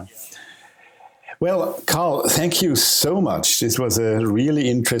 Well, Carl, thank you so much. This was a really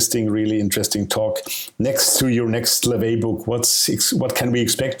interesting talk. Next to your next LaVey book, what can we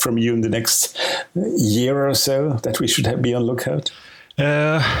expect from you in the next year or so that we should be on lookout?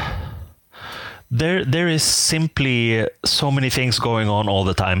 There is simply so many things going on all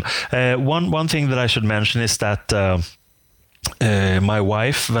the time. One thing that I should mention is that my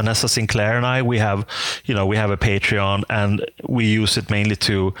wife Vanessa Sinclair and I, we have a Patreon, and we use it mainly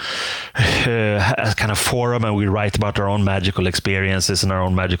to as kind of forum, and we write about our own magical experiences and our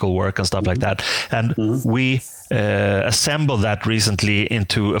own magical work and stuff like that. And we assembled that recently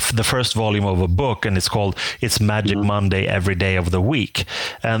into the first volume of a book, and it's Magic Monday every day of the week.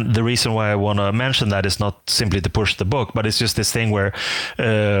 And the reason why I want to mention that is not simply to push the book, but it's just this thing where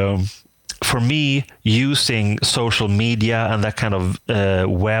for me, using social media and that kind of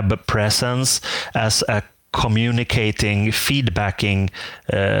web presence as a communicating, feedbacking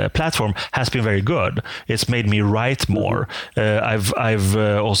platform has been very good. It's made me write more. I've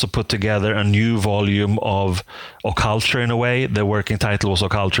also put together a new volume of Occulture in a way. The working title was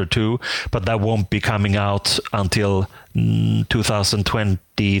Occulture 2, but that won't be coming out until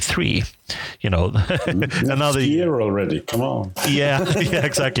 2023. Another year already. Come on. Yeah,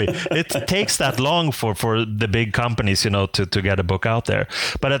 exactly. It takes that long for the big companies, to get a book out there.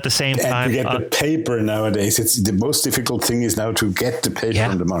 But at the same time, to get the paper nowadays, it's the most difficult thing is now to get the paper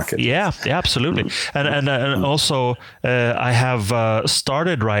on the market. Yeah, absolutely. And also, I have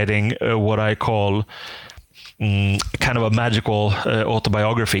started writing what I call kind of a magical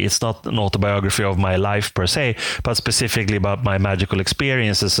autobiography. It's not an autobiography of my life per se, but specifically about my magical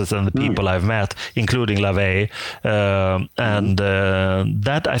experiences and the people I've met, including LaVey. And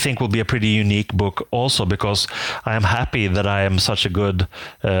that I think will be a pretty unique book also, because I am happy that I am such a good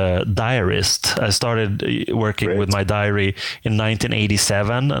diarist. I started working with my diary in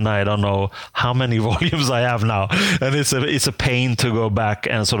 1987, and I don't know how many volumes I have now. And it's a pain to go back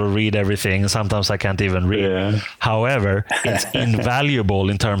and sort of read everything. Sometimes I can't even read. Yeah. However, it's invaluable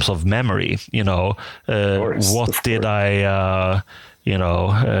in terms of memory. What did I,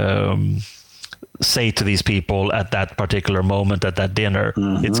 say to these people at that particular moment at that dinner?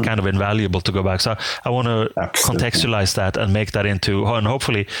 It's kind of invaluable to go back. So I want to contextualize that and make that into, and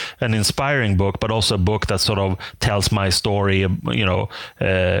hopefully, an inspiring book, but also a book that sort of tells my story,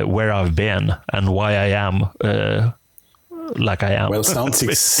 where I've been and why I am like I am. Well,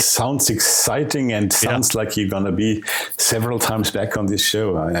 sounds exciting, and sounds like you're going to be several times back on this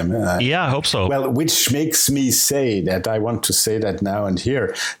show. I hope so. Well, which makes me say that I want to say that now and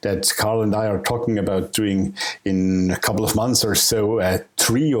here, that Carl and I are talking about doing in a couple of months or so a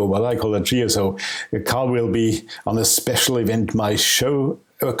trio, what I call a trio. So Carl will be on a special event, my show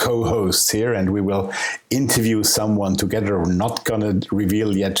co-hosts here, and we will interview someone together. We're not going to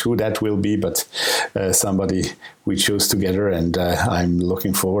reveal yet who that will be, but somebody we chose together, and I'm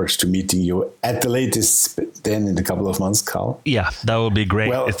looking forward to meeting you at the latest then in a couple of months, Carl. Yeah, that would be great.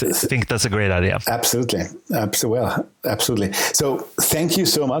 Well, I think that's a great idea. Absolutely. Absolutely. So thank you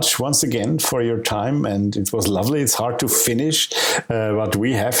so much once again for your time, and it was lovely. It's hard to finish, but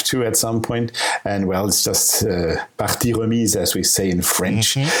we have to at some point, and well, it's just partie remise, as we say in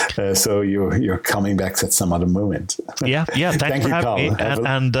French. So you're coming back at some other moment. Yeah. Thanks for having me,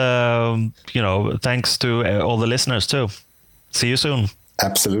 and thanks to all the listeners too. See you soon.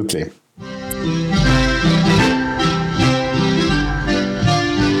 Absolutely.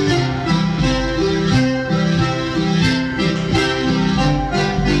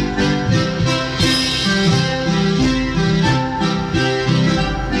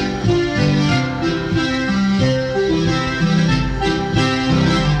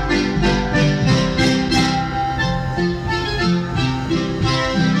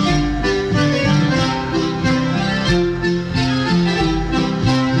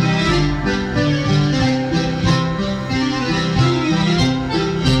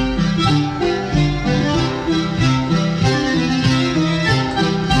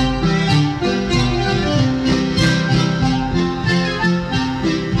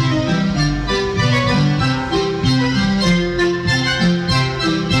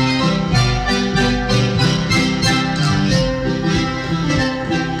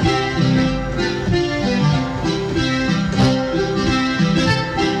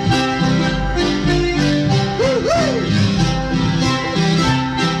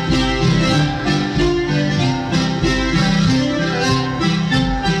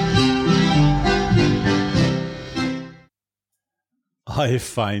 I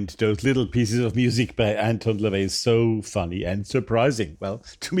find those little pieces of music by Anton LaVey so funny and surprising. Well,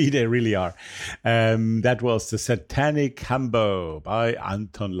 to me, they really are. That was the Satanic Hambo by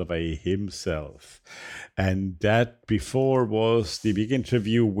Anton LaVey himself. And that before was the big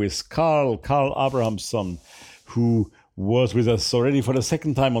interview with Carl Abrahamsson, who was with us already for the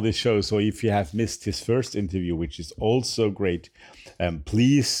second time on this show. So if you have missed his first interview, which is also great,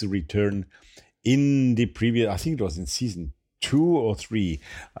 please return in the previous, I think it was in season 2 or 3,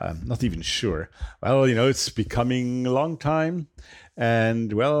 I'm not even sure. Well, it's becoming a long time. And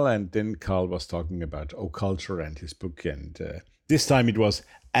then Carl was talking about occulture and his book. And this time it was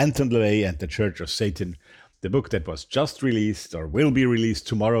Anton LaVey and the Church of Satan, the book that was just released or will be released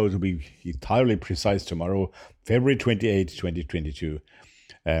tomorrow, to be entirely precise, tomorrow, February 28, 2022,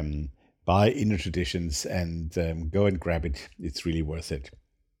 by Inner Traditions. And go and grab it. It's really worth it.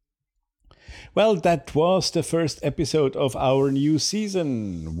 Well, that was the first episode of our new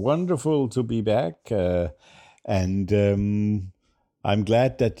season. Wonderful to be back. And I'm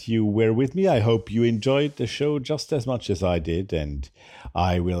glad that you were with me. I hope you enjoyed the show just as much as I did. And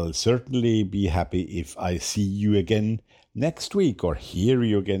I will certainly be happy if I see you again next week or hear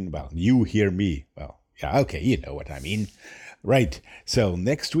you again. Well, you hear me. Well, yeah, okay, you know what I mean. Right. So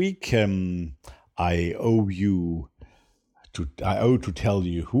next week, I owe to tell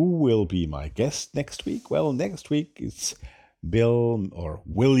you who will be my guest next week. Well, next week it's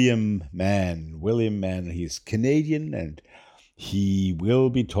William Mann. William Mann, he's Canadian, and he will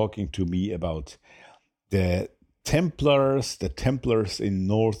be talking to me about the Templars in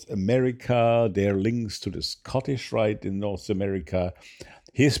North America, their links to the Scottish Rite in North America.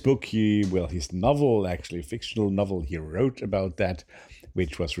 His book, his novel, actually, fictional novel, he wrote about that,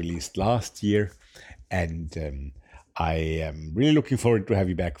 which was released last year. And I am really looking forward to have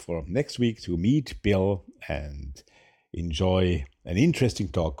you back for next week to meet Bill and enjoy an interesting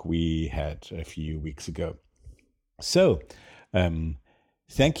talk we had a few weeks ago. So,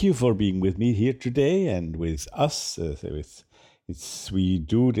 thank you for being with me here today and with us. We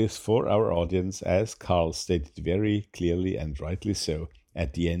do this for our audience, as Carl stated very clearly and rightly so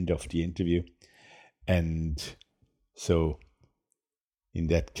at the end of the interview. And so, in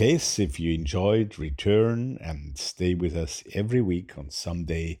that case, if you enjoyed, return and stay with us every week on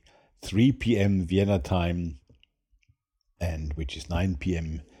Sunday, 3 p.m. Vienna time, and which is 9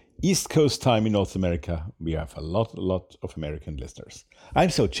 p.m. East Coast time in North America. We have a lot of American listeners. I'm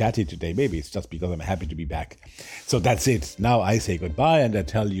so chatty today. Maybe it's just because I'm happy to be back. So that's it. Now I say goodbye and I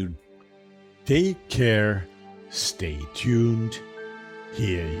tell you, take care, stay tuned,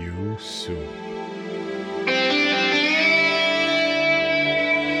 hear you soon.